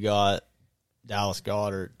here you got Dallas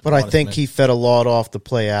Goedert. But I think he fed a lot off the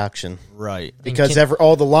play action. Right. Because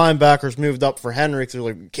all the linebackers moved up for Henry because they're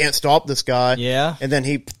like, can't stop this guy. Yeah. And then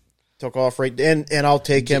he took off right, and I'll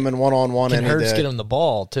take him in one-on-one any day. Hurts get him the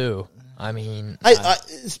ball, too. I mean...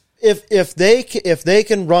 If they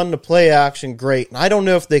can run the play action, great. And I don't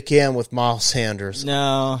know if they can with Miles Sanders.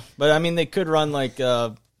 No, but I mean they could run like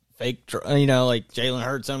fake, like Jalen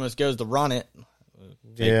Hurts almost goes to run it.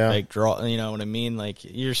 Fake draw. You know what I mean? Like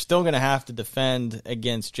you're still gonna have to defend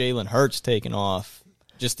against Jalen Hurts taking off,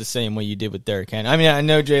 just the same way you did with Derrick Henry. I mean, I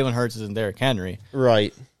know Jalen Hurts isn't Derrick Henry,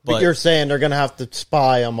 right? But you're saying they're going to have to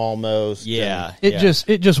spy him almost. Yeah. It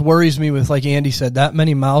just worries me with, like Andy said, that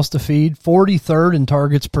many mouths to feed, 43rd in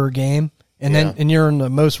targets per game, and you're in the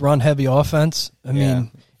most run heavy offense. I mean,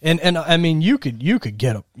 and I mean you could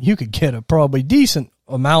get a probably decent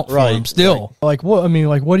amount for him still. Right.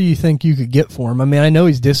 What do you think you could get for him? I mean, I know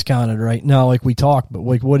he's discounted right now, like we talked, but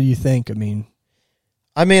what do you think? I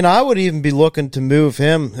mean, I would even be looking to move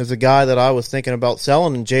him as a guy that I was thinking about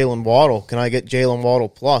selling in Jalen Waddle. Can I get Jalen Waddle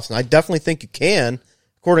plus? And I definitely think you can,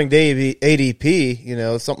 according to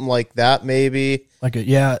ADP, something like that maybe.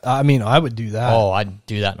 I mean, I would do that. Oh, I'd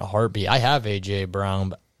do that in a heartbeat. I have A.J. Brown,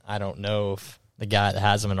 but I don't know if the guy that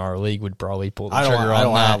has him in our league would probably pull the I trigger on that. I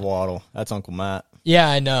don't have Waddle. That's Uncle Matt. Yeah,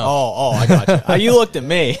 I know. Oh, I got you. Oh, you looked at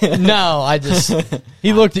me. No, I just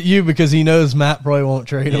He looked at you because he knows Matt probably won't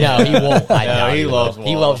trade him. no, he won't. I No, know he loves He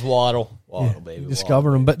Waddle. loves Waddle. Waddle, baby.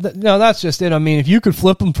 Discovered him. But no, that's just it. I mean, if you could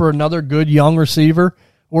flip him for another good young receiver,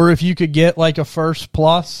 or if you could get like a first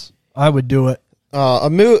plus, I would do it. A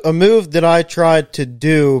move that I tried to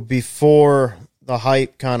do before the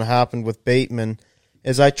hype kind of happened with Bateman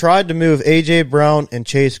is I tried to move A.J. Brown and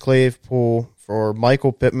Chase Claypool for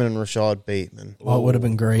Michael Pittman and Rashad Bateman. Oh, it would have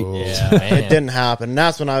been great. Yeah, man. It didn't happen. And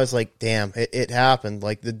that's when I was like, damn, it happened.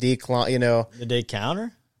 Like the decline, Did they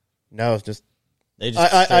counter? No, it's just, They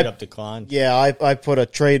just straight up declined. yeah, I put a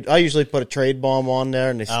trade. I usually put a trade bomb on there,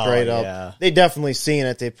 and they straight up. yeah. They definitely seen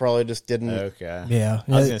it. They probably just didn't. Okay. Yeah.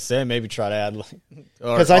 I was gonna say maybe try to add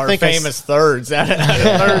our 'Cause I think famous thirds. Add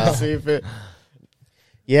a third to see if it.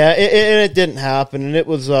 Yeah, it didn't happen, and it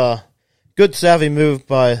was a good savvy move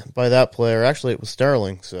by that player. Actually, it was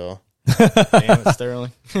Sterling. So Damn it,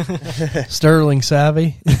 Sterling. Sterling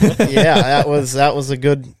savvy. yeah, that was a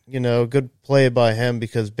good good play by him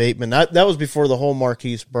because Bateman. That was before the whole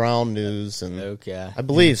Marquise Brown news, and Okay. I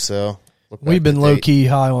believe so. Look We've back been to low date. key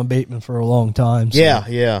high on Bateman for a long time. So.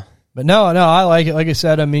 Yeah. But no, I like it. Like I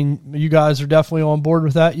said, I mean, you guys are definitely on board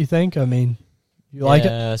with that, you think? I mean, you like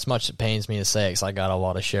it? As much as it pains me to say, because I got a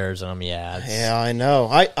lot of shares in them. Yeah, Yeah, I know.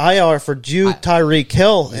 I offered you Tyreek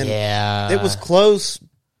Hill, and yeah, it was close,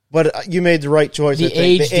 but you made the right choice. the I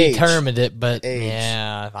think. age determined it, but age.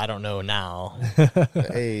 yeah, I don't know now The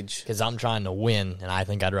age. because I'm trying to win, and I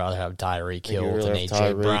think I'd rather have Tyreek you'd Hill rather than have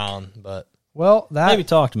AJ Tyreek. Brown. But Well, that Maybe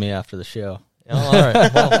talk to me after the show. all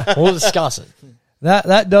right, well, we'll discuss it.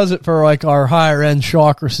 that does it for like our higher end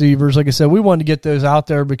shock receivers. Like I said, we wanted to get those out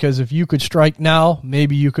there because if you could strike now,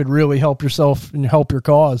 maybe you could really help yourself and help your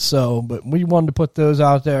cause. So, but we wanted to put those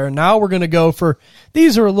out there. And now we're going to go for,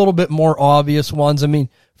 these are a little bit more obvious ones. I mean,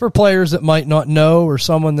 for players that might not know or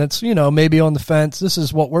someone that's, maybe on the fence, this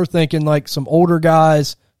is what we're thinking, like some older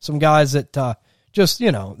guys, some guys that just,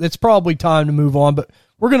 it's probably time to move on. But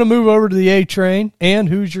we're going to move over to the A train. And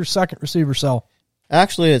who's your second receiver, Sal?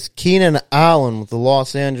 Actually, it's Keenan Allen with the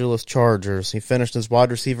Los Angeles Chargers. He finished as wide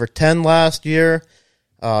receiver 10 last year.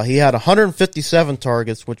 He had 157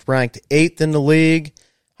 targets, which ranked 8th in the league.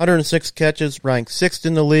 106 catches, ranked 6th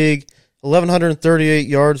in the league. 1,138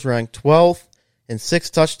 yards, ranked 12th. And 6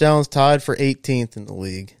 touchdowns, tied for 18th in the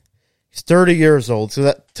league. He's 30 years old. So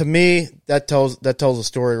that, to me, that tells a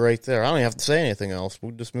story right there. I don't even have to say anything else.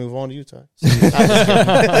 We'll just move on to you, Ty.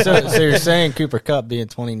 so you're saying Cooper Kupp being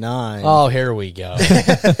 29? Oh, here we go.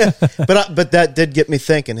 But that did get me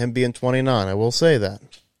thinking, him being 29. I will say that.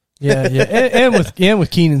 Yeah. And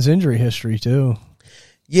with Keenan's injury history, too.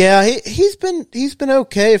 Yeah, he's been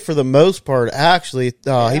okay for the most part, actually.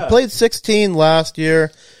 He played 16 last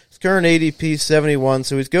year. His current ADP is 71,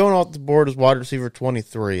 so he's going off the board as wide receiver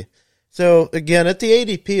 23. So, again, at the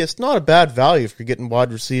ADP, it's not a bad value if you're getting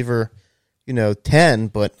wide receiver, 10,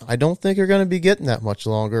 but I don't think you're going to be getting that much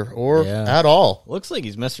longer or at all. Looks like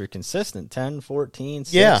he's Mr. Consistent. 10, 14,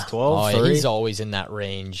 6, Yeah. 12, 3. He's always in that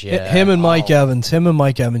range. Yeah. Him and Mike Evans.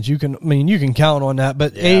 You can count on that,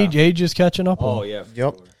 but age is catching up on him. yeah.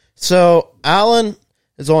 Yep. So, Allen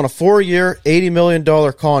is on a 4-year, $80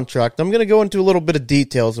 million contract. I'm going to go into a little bit of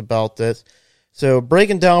details about this. So,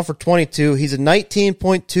 breaking down for 22, he's a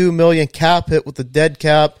 $19.2 million cap hit with a dead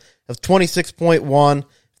cap of 26.1 if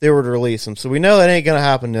they were to release him. So, we know that ain't going to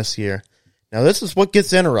happen this year. Now, this is what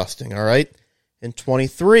gets interesting, all right? In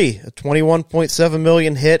 23, a $21.7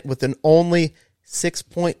 million hit with an only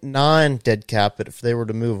 6.9 dead cap hit if they were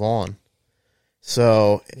to move on.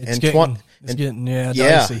 So, It's getting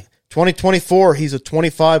dicey. 2024, he's a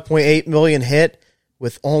 $25.8 million hit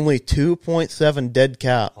with only 2.7 dead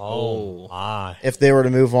cap. Oh, my. If they were to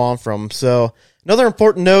move on from. So another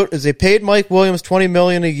important note is they paid Mike Williams $20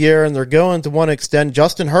 million a year, and they're going to want to extend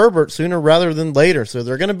Justin Herbert sooner rather than later. So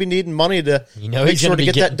they're going to be needing money to make he's sure gonna to be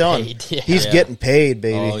get that done. getting paid. Yeah. He's getting paid,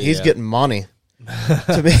 baby. Oh, He's yeah. getting money.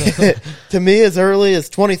 to me, as early as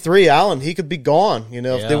 23, Allen, he could be gone.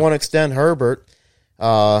 If they want to extend Herbert.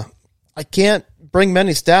 I can't bring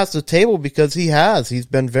many stats to the table because he's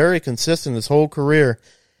been very consistent his whole career.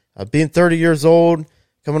 Being 30 years old,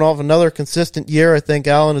 coming off another consistent year, I think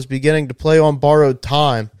Allen is beginning to play on borrowed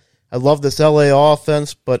time. I love this LA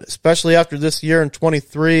offense, but especially after this year in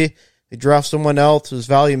 23, they draft someone else whose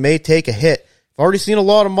value may take a hit. I've already seen a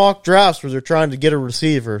lot of mock drafts where they're trying to get a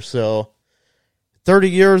receiver. So 30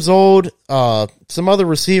 years old, some other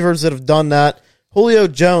receivers that have done that. Julio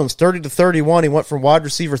Jones, 30 to 31. He went from wide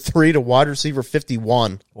receiver 3 to wide receiver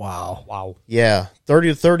 51. Wow. Yeah, 30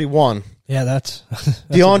 to 31. Yeah, that's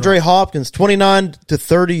DeAndre Hopkins, 29 to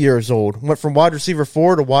 30 years old, went from wide receiver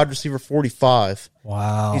 4 to wide receiver 45.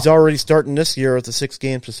 Wow. He's already starting this year with a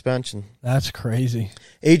 6-game suspension. That's crazy.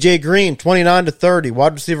 AJ Green, 29 to 30,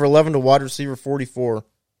 wide receiver 11 to wide receiver 44.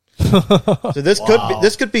 So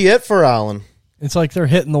this could be it for Allen. It's like they're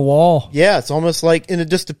hitting the wall. Yeah, it's almost like, and it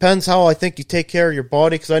just depends how I think you take care of your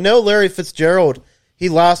body. Because I know Larry Fitzgerald, he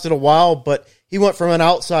lasted a while, but he went from an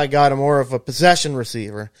outside guy to more of a possession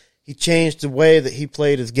receiver. He changed the way that he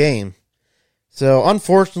played his game. So,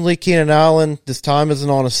 unfortunately, Keenan Allen, this time isn't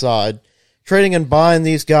on his side. Trading and buying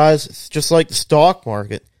these guys, it's just like the stock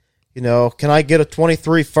market. You know, can I get a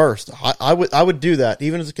 23 first? I would do that,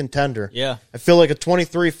 even as a contender. Yeah. I feel like a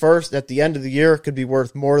 23 first at the end of the year could be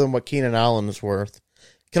worth more than what Keenan Allen is worth.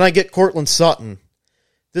 Can I get Cortland Sutton?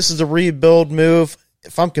 This is a rebuild move.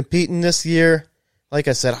 If I'm competing this year, like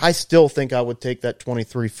I said, I still think I would take that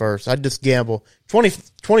 23 first. I'd just gamble.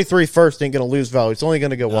 23 first ain't going to lose value. It's only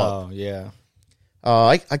going to go up. Oh, yeah.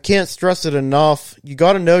 I can't stress it enough. You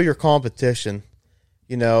got to know your competition.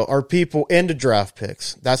 You know, are people into draft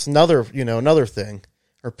picks? That's another thing.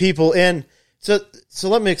 Are people in? So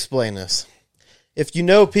let me explain this. If you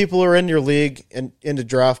know people are in your league and into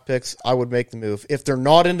draft picks, I would make the move. If they're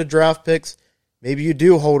not into draft picks, maybe you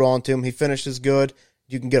do hold on to him. He finishes good.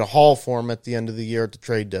 You can get a haul for him at the end of the year at the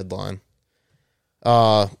trade deadline.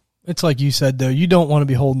 It's like you said, though. You don't want to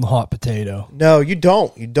be holding the hot potato. No, you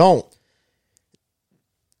don't. You don't.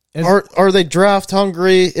 Are they draft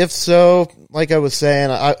hungry? If so, like I was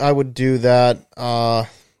saying, I would do that. I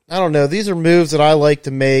don't know. These are moves that I like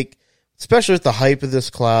to make, especially with the hype of this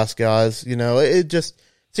class, guys. You know, it just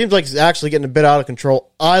seems like it's actually getting a bit out of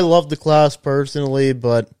control. I love the class personally,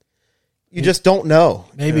 but you just don't know.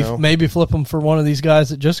 Maybe flip them for one of these guys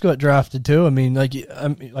that just got drafted too. I mean,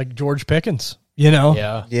 like George Pickens. You know,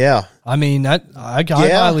 yeah. I mean, I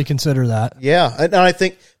highly consider that. Yeah, and I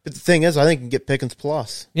think, but the thing is, I think you can get Pickens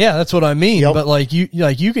plus. Yeah, that's what I mean. Yep. But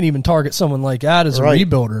you can even target someone like that as a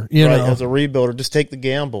rebuilder. You know, as a rebuilder, just take the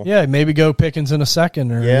gamble. Yeah, maybe go Pickens in a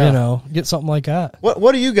second, or get something like that.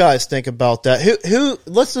 What do you guys think about that? Who?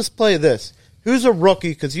 Let's just play this. Who's a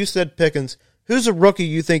rookie? Because you said Pickens. Who's a rookie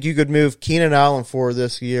you think you could move Keenan Allen for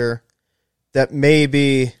this year? That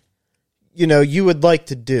maybe, you would like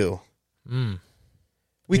to do.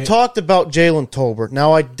 We talked about Jalen Tolbert.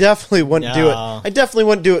 Now, I definitely wouldn't do it. I definitely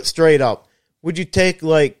wouldn't do it straight up. Would you take,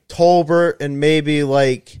 like, Tolbert and maybe,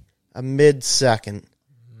 like, a mid-second?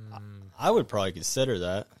 I would probably consider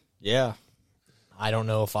that. Yeah. I don't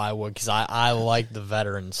know if I would, because I like the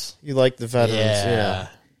veterans. You like the veterans, yeah.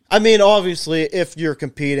 I mean, obviously, if you're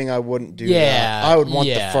competing, I wouldn't do that. I would want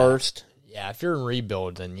the first. Yeah, if you're in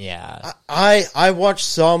rebuild, then yeah. I watched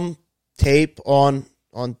some tape on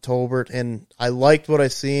Tolbert, and I liked what I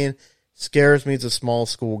seen. Scares me. He's a small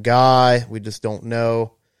school guy. We just don't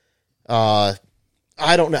know. I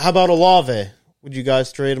don't know. How about Olave? Would you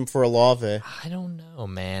guys trade him for Olave? I don't know,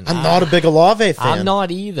 man. I'm not a big Olave fan. I'm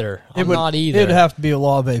not either. It'd have to be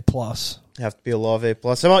Olave plus. Have to be Olave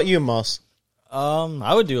plus. How about you, Musc?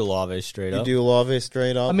 I would do Olave straight up. You do Olave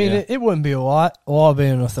straight up? I mean, it wouldn't be a lot. Olave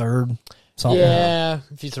in a third. Something. Yeah,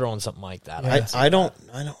 if you throw in something like that. I don't.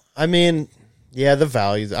 I mean, yeah, the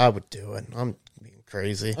values. I would do it. I'm being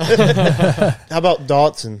crazy. How about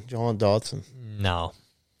Dotson? John Dotson? No.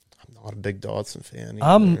 I'm not a big Dotson fan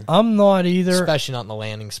either. I'm not either. Especially not in the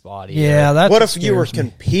landing spot either. Yeah, that's what if you were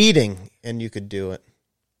competing and you could do it?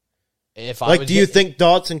 Do you think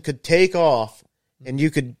Dotson could take off and you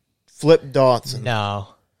could flip Dotson? No.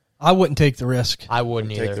 I wouldn't take the risk. I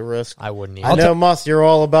wouldn't either. Take the risk? I wouldn't either. I know, Musc, you're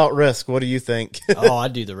all about risk. What do you think?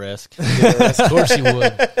 I'd do the risk. Of course you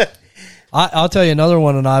would. I'll tell you another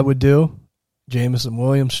one that I would do. Jamison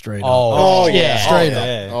Williams straight up. Oh yeah. Straight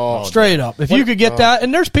up. Straight up. If you could get that,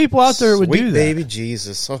 and there's people out there that would do that. Baby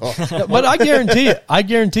Jesus. But I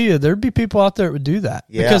guarantee you, there'd be people out there that would do that.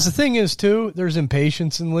 Yeah. Because the thing is, too, there's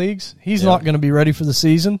impatience in leagues. He's not going to be ready for the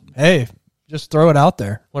season. Hey, just throw it out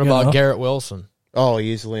there. What about Garrett Wilson? Oh,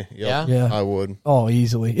 easily. Yep. Yeah. I would. Oh,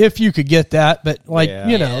 easily. If you could get that, but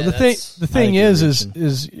the thing is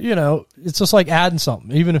it's just like adding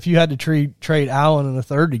something. Even if you had to trade Allen in a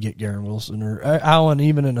third to get Garrett Wilson, or Allen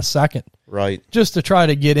even in a second. Right. Just to try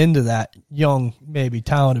to get into that young, maybe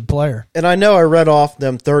talented player. And I know I read off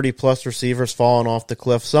them 30-plus receivers falling off the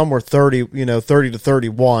cliff. Some were 30 to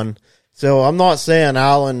 31. So I'm not saying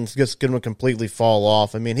Allen's just going to completely fall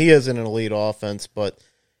off. I mean, he is in an elite offense, but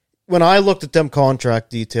when I looked at them contract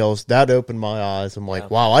details, that opened my eyes. I'm like,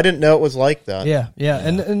 wow, I didn't know it was like that. Yeah.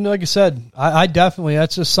 And like I said, I definitely,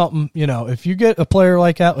 that's just something, if you get a player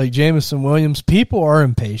like that, like Jamison Williams, people are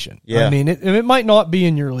impatient. Yeah. I mean, it might not be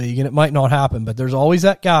in your league and it might not happen, but there's always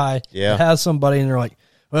that guy that has somebody and they're like,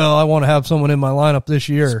 well, I want to have someone in my lineup this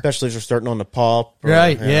year. Especially if you're starting on the pop.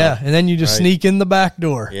 Right, yeah. And then you just sneak in the back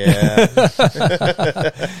door. Yeah.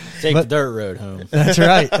 Take the dirt road home. That's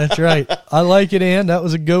right. I like it, Ann. That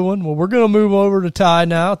was a good one. Well, we're going to move over to Ty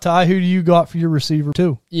now. Ty, who do you got for your receiver,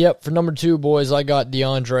 too? Yep, for number 2, boys, I got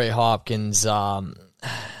DeAndre Hopkins. I'm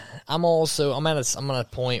at a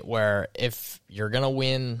point where if you're going to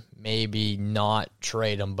win, maybe not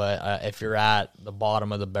trade him, but if you're at the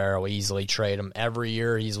bottom of the barrel, easily trade him. Every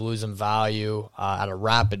year he's losing value at a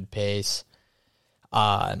rapid pace.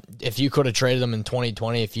 If you could have traded him in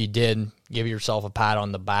 2020, if you did, give yourself a pat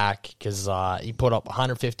on the back because he put up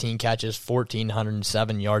 115 catches,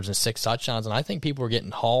 1,407 yards, and 6 touchdowns, and I think people were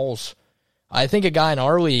getting hauls. I think a guy in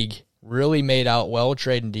our league really made out well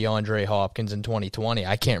trading DeAndre Hopkins in 2020.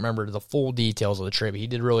 I can't remember the full details of the trade, but he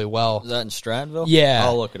did really well. Was that in Strattonville? Yeah.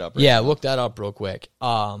 I'll look it up. Look that up real quick.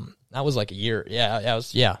 That was like a year. Yeah, it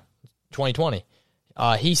was 2020.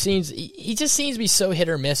 He just seems to be so hit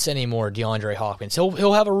or miss anymore, DeAndre Hopkins.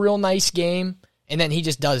 He'll have a real nice game, and then he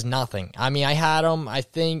just does nothing. I mean, I had him, I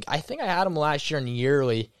think I had him last year in the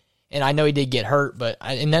yearly, and I know he did get hurt, but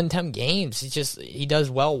in them 10 games, he does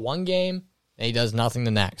well one game, and he does nothing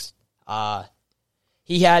the next.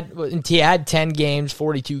 He had 10 games,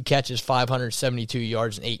 42 catches, 572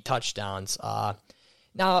 yards, and 8 touchdowns.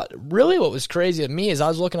 Now, really what was crazy to me is I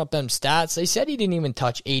was looking up them stats. They said he didn't even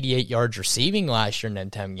touch 88 yards receiving last year in them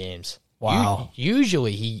 10 games. Wow.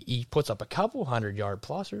 Usually he puts up a couple 100-yard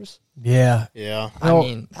plussers. Yeah. I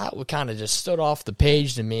mean, that would kind of just stood off the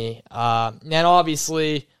page to me. And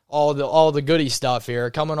obviously all the goody stuff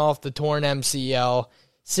here, coming off the torn MCL,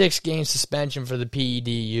 6-game suspension for the PED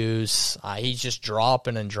use. He's just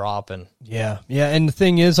dropping and dropping. Yeah. And the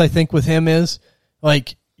thing is, I think with him is,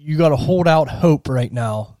 like, you got to hold out hope right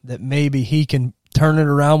now that maybe he can turn it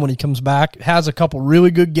around when he comes back. Has a couple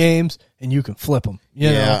really good games, and you can flip him.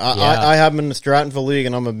 I have him in the Strattonville League,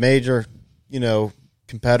 and I'm a major,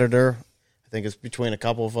 competitor. I think it's between a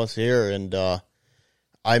couple of us here, and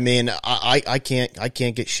I mean, I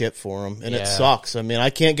can't get shit for him, and it sucks. I mean, I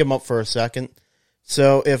can't give him up for a second.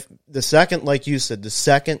 So if the second, like you said, the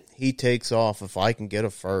second he takes off, if I can get a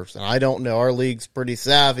first, and I don't know, our league's pretty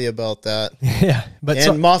savvy about that. Yeah,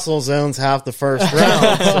 but Muscle Zone's half the first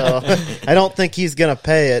round, so I don't think he's going to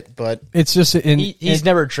pay it. But it's just he's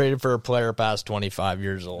never traded for a player past 25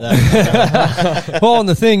 years old. Well, and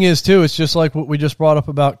the thing is too, it's just like what we just brought up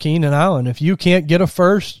about Keenan Allen. If you can't get a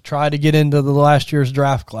first, try to get into the last year's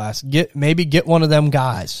draft class. Get one of them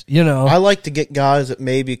guys. I like to get guys that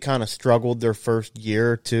maybe kind of struggled their first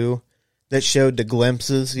year or two, that showed the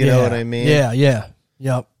glimpses. You know what I mean? Yeah.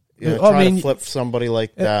 Yep. Try to flip somebody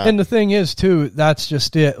like that. And the thing is, too, that's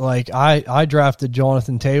just it. Like, I drafted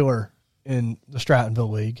Jonathan Taylor in the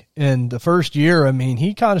Strattonville League. And the first year, I mean,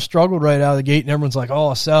 he kind of struggled right out of the gate, and everyone's like,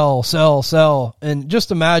 oh, sell. And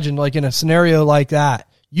just imagine, like, in a scenario like that,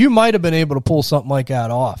 you might have been able to pull something like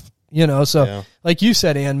that off. Like you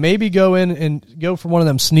said, Ann, maybe go in and go for one of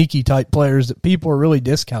them sneaky type players that people are really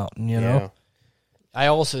discounting, know? I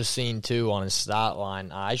also seen, too, on his stat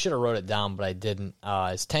line, I should have wrote it down, but I didn't.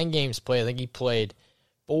 His 10 games played, I think he played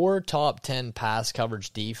 4 top 10 pass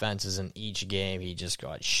coverage defenses in each game. He just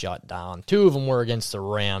got shut down. 2 of them were against the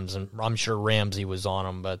Rams, and I'm sure Ramsey was on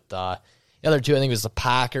them, but the other 2, I think it was the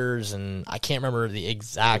Packers, and I can't remember the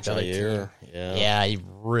exact other team. Yeah, he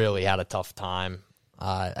really had a tough time.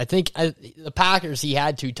 I think the Packers, he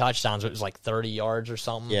had 2 touchdowns, but it was like 30 yards or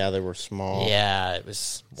something. Yeah, they were small. Yeah,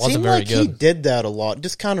 wasn't Seemed very like good. He did that a lot,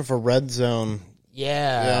 just kind of a red zone.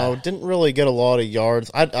 Yeah. Didn't really get a lot of yards.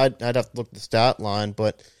 I'd have to look at the stat line,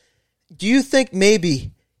 but do you think maybe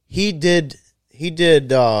he did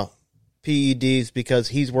PEDs because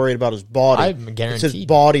he's worried about his body? I'm guaranteed. It's his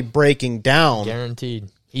body breaking down. Guaranteed.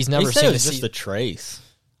 He's never he said seen it was just a trace.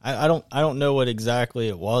 I don't know what exactly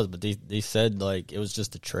it was, but they said like it was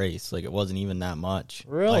just a trace, like it wasn't even that much.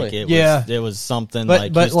 Really? Like it was something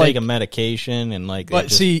but he's like, taking medication and like. But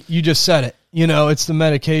see, you just said it. It's the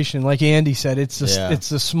medication, like Andy said. It's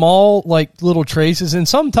the small like little traces, and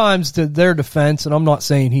sometimes to their defense, and I'm not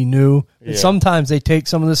saying he knew, but sometimes they take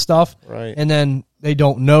some of this stuff, right, and then they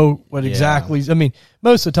don't know what exactly. I mean,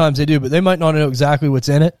 most of the times they do, but they might not know exactly what's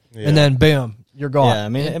in it, and then bam, you're gone. Yeah, I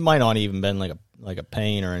mean, it might not even been like a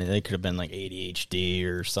pain or anything. It could have been like ADHD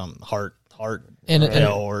or some heart heart And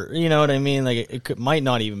or you know what I mean? Like it might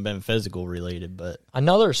not even been physical related, but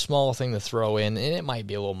another small thing to throw in, and it might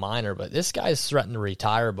be a little minor, but this guy's threatened to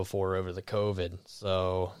retire before over the COVID.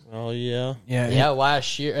 So, yeah.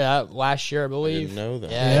 last year, I believe. didn't know that.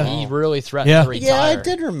 Yeah, he really threatened to retire. Yeah, I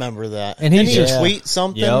did remember that. And Didn't he's he just- tweet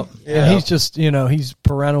something? Yep. Yeah. And he's just, he's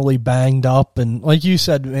perennially banged up. And like you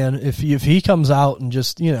said, man, if he comes out and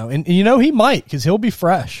just, and he might, because he'll be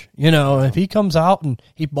fresh. If he comes out and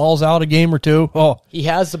he balls out a game or two, He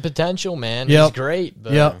has the potential, man. Yep. He's great.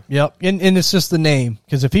 But Yep. And it's just the name.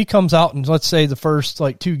 Because if he comes out and let's say the first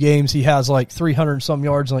like 2 games he has like 300 and some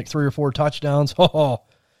yards and like 3 or 4 touchdowns,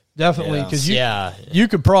 definitely. Because you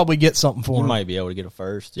could probably get something for you him. might be able to get a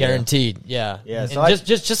first. Guaranteed, yeah. Yeah, And so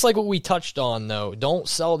just like what we touched on, though, don't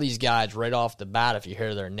sell these guys right off the bat if you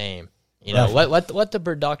hear their name. Let the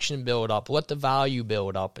production build up, let the value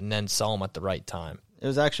build up, and then sell them at the right time. It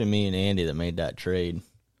was actually me and Andy that made that trade.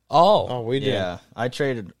 Oh, we did. Yeah, I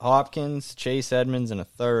traded Hopkins, Chase Edmonds, and a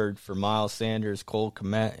third for Miles Sanders, Cole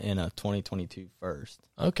Kmet, and a 2022 first.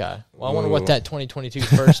 okay. Well, I wonder what that 2022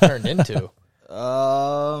 first turned into.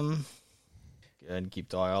 Go ahead and keep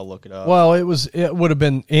talking. I'll look it up. Well, it would have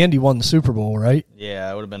been Andy won the Super Bowl, right?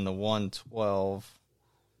 Yeah, it would have been the 112.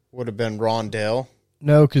 Would have been Rondale.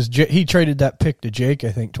 No, because he traded that pick to Jake,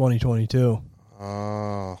 I think, 2022.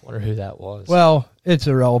 Oh. Wonder who that was. Well, it's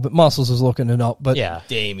irrelevant. Muscles is looking it up, but yeah.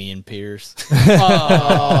 Damian Pierce.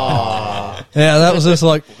 yeah, that was just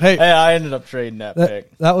like, hey, I ended up trading that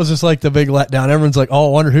pick. that was just like the big letdown. Everyone's like, oh,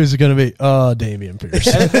 I wonder who's it going to be. Damian Pierce.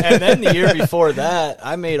 and then the year before that,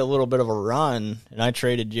 I made a little bit of a run, and I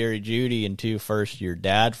traded Jerry Jeudy and 2 first-year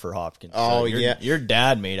dad for Hopkins. Oh, your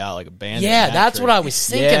dad made out like a bandit. Yeah, that's what I was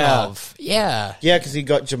thinking Yeah. of. Yeah. Yeah, because he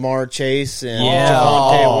got Jamar Chase and Yeah.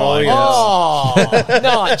 Javonte Williams. Oh,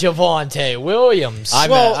 not Javonte Williams.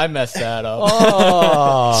 I messed that up.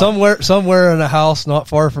 Oh. Somewhere in a house not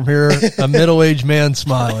far from here, a middle-aged man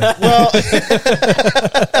smiling.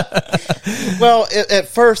 Well, at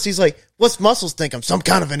first he's like, "What's Muscles think? I'm some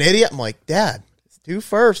kind of an idiot." I'm like, "Dad, it's 2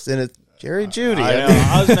 firsts and it's Jerry Jeudy."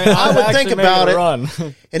 I would think about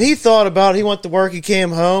it. And he thought about it. He went to work. He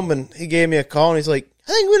came home and he gave me a call and he's like,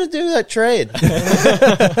 "I think we're going to do that trade."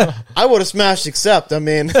 I would have smashed accept. I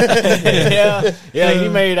mean, yeah, he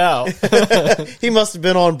made out. he must have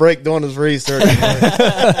been on break doing his research.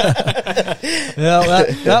 Yeah,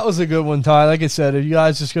 that was a good one, Ty. Like I said, you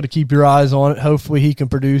guys just got to keep your eyes on it. Hopefully he can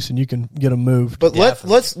produce and you can get him moved. But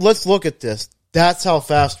let's look at this. That's how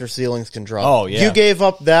fast their ceilings can drop. Oh, yeah. You gave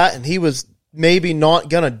up that, and he was maybe not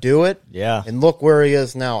going to do it. Yeah. And look where he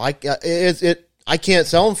is now. I can't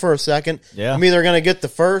sell him for a second. Yeah. I'm either going to get the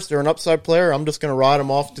first or an upside player. Or I'm just going to ride him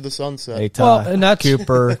off to the sunset. Hey, Ty, Well, and that's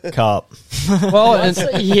Cooper Cup. well, and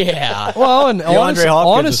Yeah. well, and DeAndre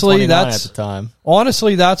Hopkins honestly, was 29 that's at the time.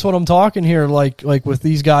 honestly that's what I'm talking here. Like with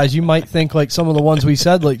these guys, you might think like some of the ones we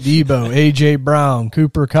said, like Debo, AJ Brown,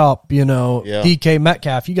 Cooper Kupp, DK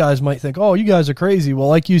Metcalf. You guys might think, oh, you guys are crazy. Well,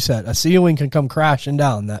 like you said, a ceiling can come crashing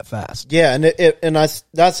down that fast. Yeah, and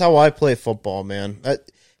that's how I play football, man.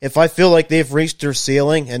 If I feel like they've reached their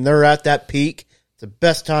ceiling and they're at that peak, it's the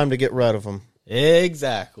best time to get rid of them.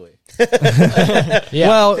 Exactly. Yeah.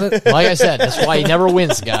 Well, like I said, that's why he never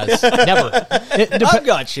wins, guys. Never. I've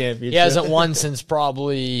got championships. He hasn't won since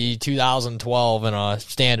probably 2012 in a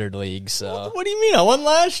standard league. So, What do you mean? I won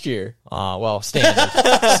last year. well,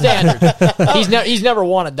 standard. He's never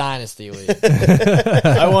won a dynasty league.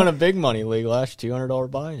 I won a big money league last year, $200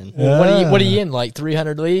 buy-in. What are you in? Like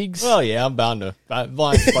 300 leagues? Well, yeah, I'm bound to bound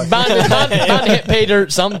to hit pay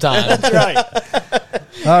dirt sometime. That's right.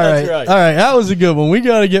 all right, right. all right. That was a good one. We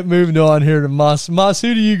got to get moving on here to Moss. Moss,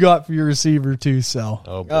 who do you got for your receiver to sell?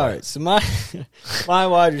 Oh, boy. All right, so my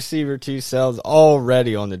wide receiver 2 sells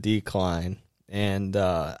already on the decline, and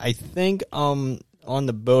I think on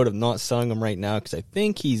the boat of not selling him right now because I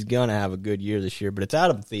think he's gonna have a good year this year. But it's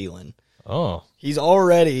Adam Thielen. Oh, He's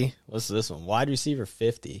already what's this one? Wide receiver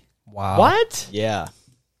 50. Wow. what? Yeah,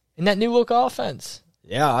 In that new look offense?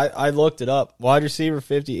 yeah. I looked it up. Wide receiver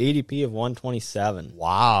 50, ADP of 127.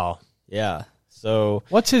 Wow. Yeah. So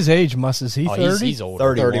What's his age, Muss? Is he 30? He's older.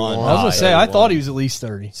 31. 31. I was going to say, I thought he was at least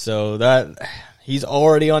 30. So that he's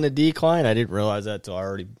already on the decline. I didn't realize that till I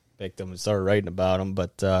already picked him and started writing about him.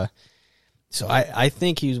 But so I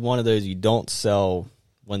think he's one of those you don't sell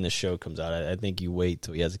when the show comes out. I think you wait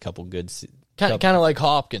till he has a couple good. Kind of like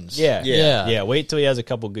Hopkins. Yeah. Wait till he has a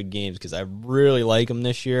couple good games because I really like him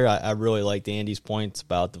this year. I really liked Andy's points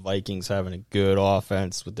about the Vikings having a good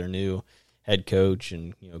offense with their new head coach,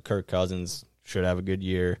 and Kirk Cousins should have a good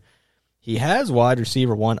year. He has wide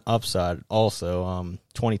receiver 1 upside also.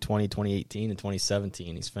 2020, 2018, and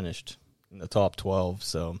 2017, he's finished in the top 12.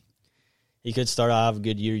 So he could start out have a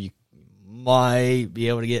good year. You might be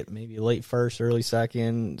able to get maybe late first, early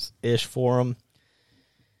second-ish for him.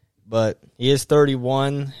 But he is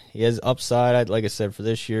 31. He has upside, like I said, for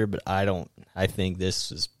this year, but I think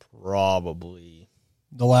this is probably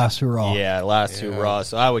the last hurrah. Yeah, last hurrah.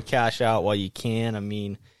 So I would cash out while you can. I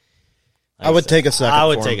mean, I would take a second. I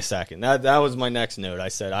would take a second. That was my next note. I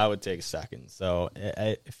said I would take a second. So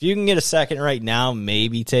if you can get a second right now,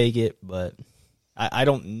 maybe take it. But I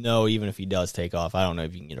don't know, even if he does take off, I don't know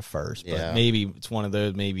if you can get a first. But maybe it's one of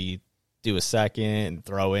those, maybe do a second and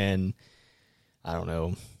throw in, I don't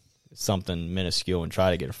know, something minuscule and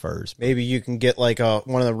try to get a first. Maybe you can get like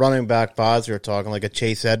one of the running back pods we were talking, like a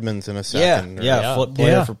Chase Edmonds in a second. Flip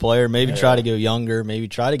player for player. Maybe try to go younger. Maybe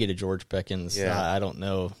try to get a George Pickens. I don't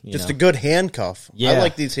know. Just a good handcuff. I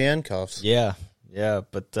like these handcuffs. Yeah.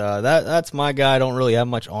 But that's my guy. I don't really have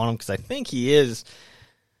much on him because I think he is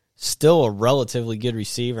still a relatively good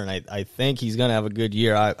receiver, and I think he's going to have a good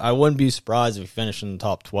year. I wouldn't be surprised if he finished in the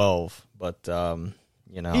top 12, but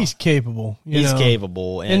he's capable. He's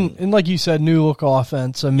capable. And like you said, new look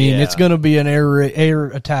offense. I mean, it's going to be an air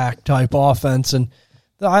attack type offense. And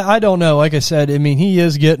I don't know. Like I said, I mean, he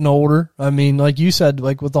is getting older. I mean, like you said,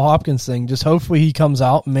 like with the Hopkins thing, just hopefully he comes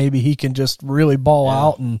out and maybe he can just really ball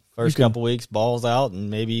out. And first couple weeks, balls out,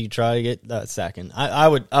 and maybe you try to get that second. I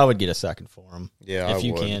would get a second for him. Yeah, if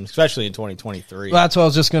you can, especially in 2023. That's what I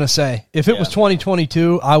was just going to say. If it was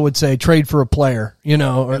 2022, I would say trade for a player,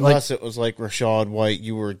 or unless it was like Rashad White,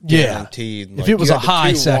 you were guaranteed. If it was a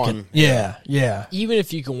high second. Yeah. Even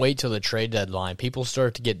if you can wait till the trade deadline, people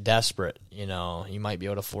start to get desperate. You might be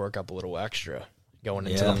able to fork up a little extra going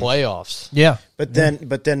into the playoffs. Yeah. But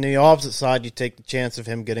then the opposite side, you take the chance of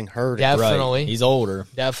him getting hurt. Definitely. Right. He's older.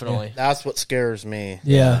 Definitely. Yeah. That's what scares me.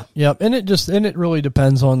 Yeah. Yep. And it really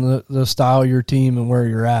depends on the style of your team and where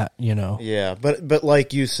you're at, Yeah. But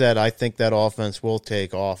like you said, I think that offense will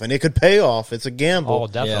take off, and it could pay off. It's a gamble. Oh,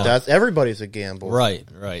 definitely. Everybody's a gamble. Right.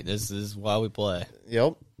 This is why we play.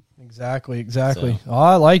 Yep. Exactly. So. Oh,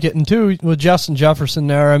 I like it. And two, with Justin Jefferson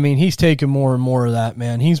there, I mean, he's taking more and more of that,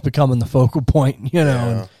 man. He's becoming the focal point,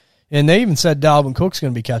 and they even said Dalvin Cook's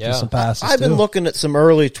going to be catching some passes. I've been looking at some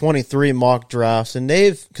early 23 mock drafts, and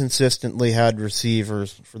they've consistently had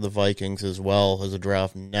receivers for the Vikings as well as a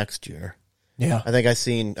draft next year. Yeah. I think I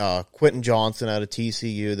seen Quentin Johnson out of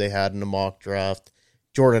TCU they had in a mock draft.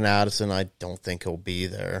 Jordan Addison, I don't think he'll be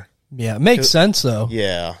there. Yeah, it makes sense, though.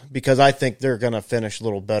 Yeah, because I think they're going to finish a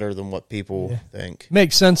little better than what people think.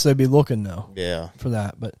 Makes sense they'd be looking, though. Yeah. For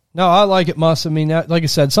that. But, no, I like it, Musc. I mean, like I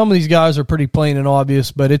said, some of these guys are pretty plain and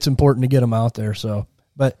obvious, but it's important to get them out there. So,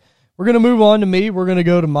 but we're going to move on to me. We're going to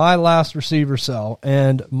go to my last receiver sell.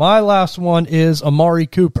 And my last one is Amari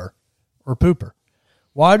Cooper, or Pooper.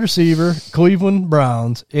 Wide receiver, Cleveland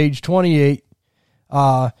Browns, age 28.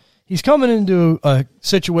 He's coming into a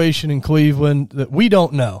situation in Cleveland that we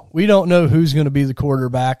don't know. We don't know who's going to be the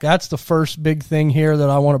quarterback. That's the first big thing here that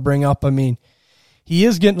I want to bring up. I mean, he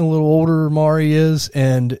is getting a little older, Amari is,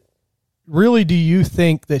 and really, do you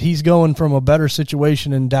think that he's going from a better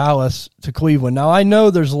situation in Dallas to Cleveland? Now, I know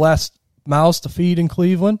there's less mouths to feed in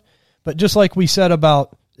Cleveland, but just like we said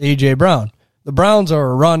about A.J. Brown, the Browns are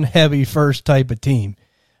a run-heavy first type of team.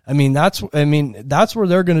 I mean, that's where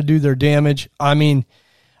they're going to do their damage. I mean,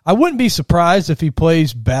 I wouldn't be surprised if he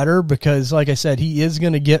plays better because, like I said, he is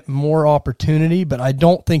going to get more opportunity, but I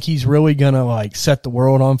don't think he's really going to, set the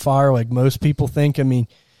world on fire like most people think. I mean,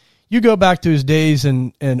 you go back to his days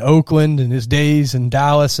in Oakland and his days in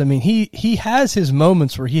Dallas. I mean, he has his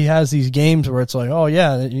moments where he has these games where it's like, oh,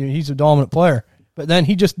 yeah, he's a dominant player. But then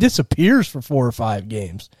he just disappears for 4 or 5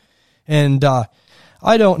 games. And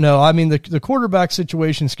I don't know. I mean, the quarterback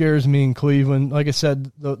situation scares me in Cleveland. Like I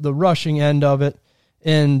said, the rushing end of it.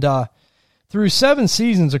 And through 7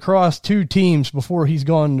 seasons across 2 teams before he's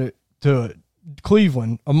gone to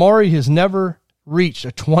Cleveland, Amari has never reached a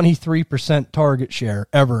 23% target share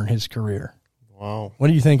ever in his career. Wow. What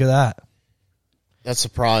do you think of that? That's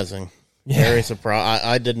surprising. Yeah. Very surprising.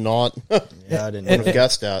 I did not. I didn't have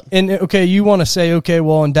guessed that. And, okay, you want to say, okay,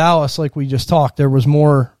 well, in Dallas, like we just talked, there was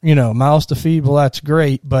more, mouths to feed. Well, that's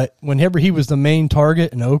great. But whenever he was the main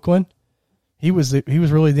target in Oakland, he was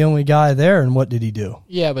really the only guy there, and what did he do?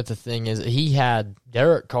 Yeah, but the thing is, he had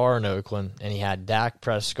Derek Carr in Oakland, and he had Dak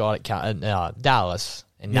Prescott at Dallas,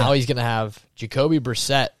 and now he's going to have Jacoby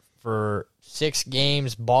Brissett for 6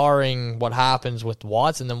 games, barring what happens with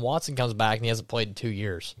Watson. Then Watson comes back, and he hasn't played in 2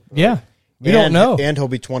 years. Yeah, we don't know. And he'll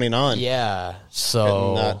be 29. Yeah,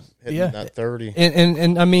 so hitting that 30.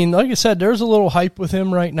 And I mean, like I said, there's a little hype with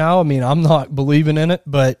him right now. I mean, I'm not believing in it,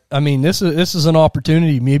 but I mean, this is an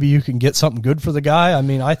opportunity. Maybe you can get something good for the guy. I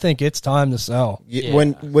mean, I think it's time to sell. Yeah.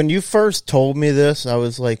 When you first told me this, I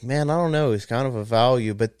was like, man, I don't know. He's kind of a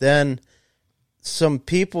value. But then some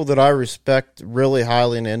people that I respect really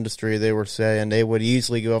highly in the industry, they were saying they would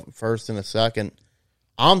easily go up first and a second.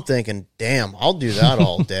 I'm thinking, damn, I'll do that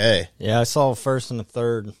all day. Yeah, I saw a first and a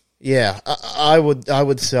third. Yeah, I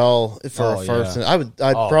would sell for a first. Yeah. And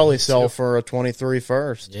I'd probably sell for a 23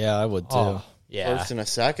 first. Yeah, I would too. Yeah. First and a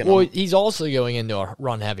second. Well, he's also going into a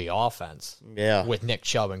run-heavy offense. Yeah. With Nick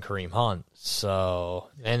Chubb and Kareem Hunt. So,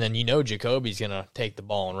 and then Jacoby's going to take the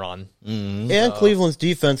ball and run. Mm-hmm. And Cleveland's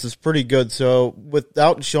defense is pretty good. So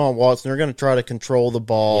without Deshaun Watson, they're going to try to control the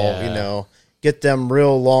ball. Get them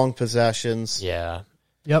real long possessions. Yeah.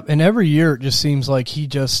 Yep, and every year it just seems like he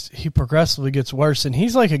progressively gets worse, and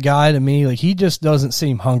he's like a guy to me, like he just doesn't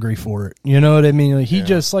seem hungry for it. You know what I mean? Like he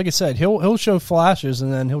just, like I said, he'll show flashes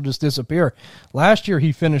and then he'll just disappear. Last year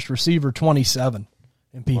he finished receiver 27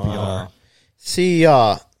 in PPR. See,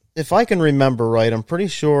 if I can remember right, I'm pretty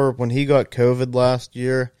sure when he got COVID last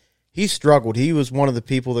year, he struggled. He was one of the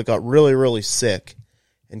people that got really, really sick,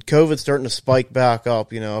 and COVID's starting to spike back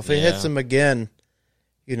up. If it hits him again,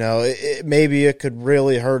 maybe it could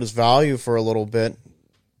really hurt his value for a little bit.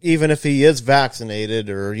 Even if he is vaccinated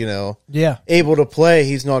or, able to play,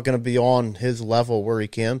 he's not going to be on his level where he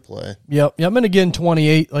can play. Yep. And again,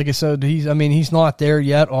 28, like I said, he's not there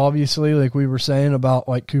yet, obviously, like we were saying about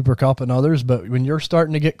like Cooper Kupp and others, but when you're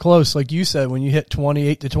starting to get close, like you said, when you hit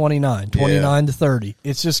 28 to 29, 29 to 30,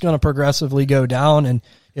 it's just going to progressively go down. And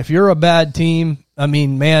if you're a bad team, I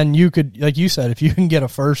mean, man, you could, like you said, if you can get a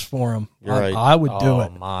first for him, I would do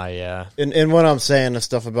it. Oh, my, yeah. And when I'm saying the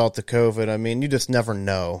stuff about the COVID, I mean, you just never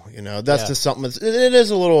know. That's just something it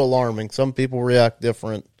is a little alarming. Some people react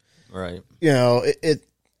different. Right.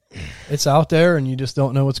 It's out there, and you just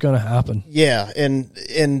don't know what's going to happen. Yeah,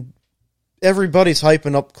 and everybody's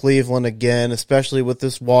hyping up Cleveland again, especially with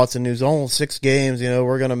this Watson who's almost 6 games.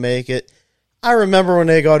 We're going to make it. I remember when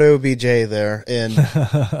they got OBJ there, and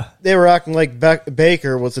they were acting like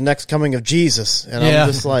Baker was the next coming of Jesus, and I'm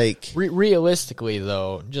just like... Realistically,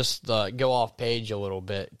 though, just go off page a little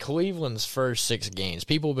bit, Cleveland's first 6 games,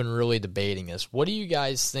 people have been really debating this. What do you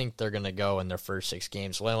guys think they're going to go in their first 6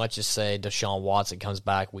 games? Let's just say Deshaun Watson comes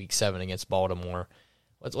back week 7 against Baltimore.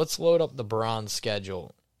 Let's load up the Browns'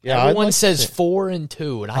 schedule. Yeah, everyone says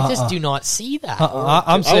 4-2, and I just do not see that.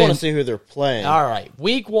 I want to see who they're playing. All right,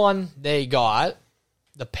 week 1 they got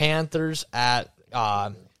the Panthers at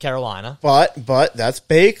Carolina. But that's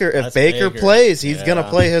Baker. If Baker plays, he's gonna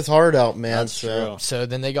play his heart out, man. That's true. So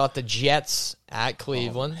then they got the Jets at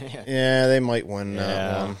Cleveland. Yeah, they might win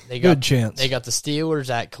that one. Good chance. They got the Steelers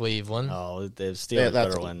at Cleveland. Oh, the Steelers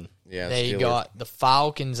better win. Yeah, they Steelers. Got the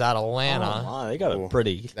Falcons at Atlanta. Oh, they got a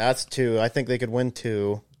pretty. That's 2. I think they could win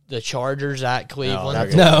 2. The Chargers at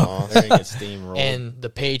Cleveland. No. They're gonna get steamrolled. And the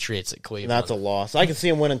Patriots at Cleveland. That's a loss. I can see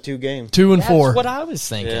them winning 2 games. 2 and 4. That's what I was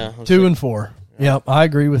thinking. Yeah, 2 and 4. Yep, I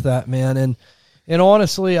agree with that, man. And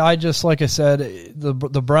honestly, I just, like I said,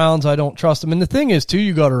 the Browns, I don't trust them. And the thing is, too,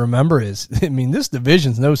 you got to remember is, I mean, this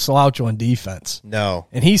division's no slouch on defense. No.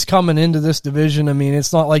 And he's coming into this division. I mean,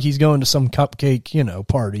 it's not like he's going to some cupcake,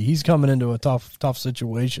 party. He's coming into a tough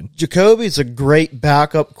situation. Jacoby's a great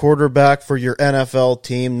backup quarterback for your NFL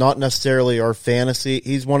team, not necessarily our fantasy.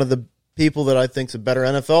 He's one of the people that I think's a better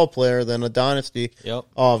NFL player than a Dynasty,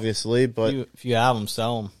 obviously. But if you have him,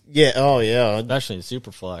 sell him. Yeah, oh yeah. Especially in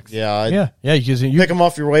Superflex. Yeah. Because you pick him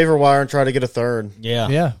off your waiver wire and try to get a third.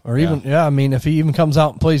 Yeah. Or even, I mean, if he even comes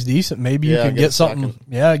out and plays decent, maybe you could get something.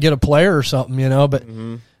 Get a player or something, But,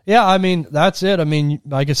 I mean, that's it. I mean,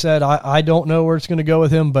 like I said, I don't know where it's going to go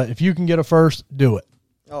with him, but if you can get a first, do it.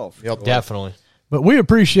 Oh, definitely. But we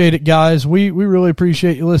appreciate it, guys. We really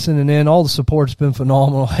appreciate you listening in. All the support's been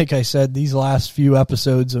phenomenal. Like I said, these last few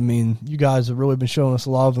episodes, I mean, you guys have really been showing us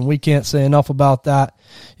love, and we can't say enough about that.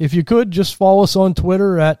 If you could, just follow us on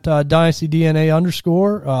Twitter at DynastyDNA_.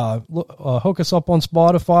 Hook us up on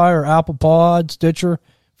Spotify or Apple Pod, Stitcher,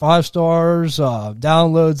 5 stars,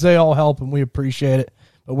 downloads. They all help, and we appreciate it.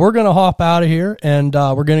 But we're going to hop out of here, and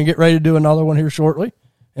we're going to get ready to do another one here shortly.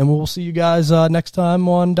 And we'll see you guys next time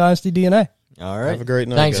on Dynasty DNA. All right. Have a great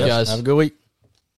night. Thanks, guys. Have a good week.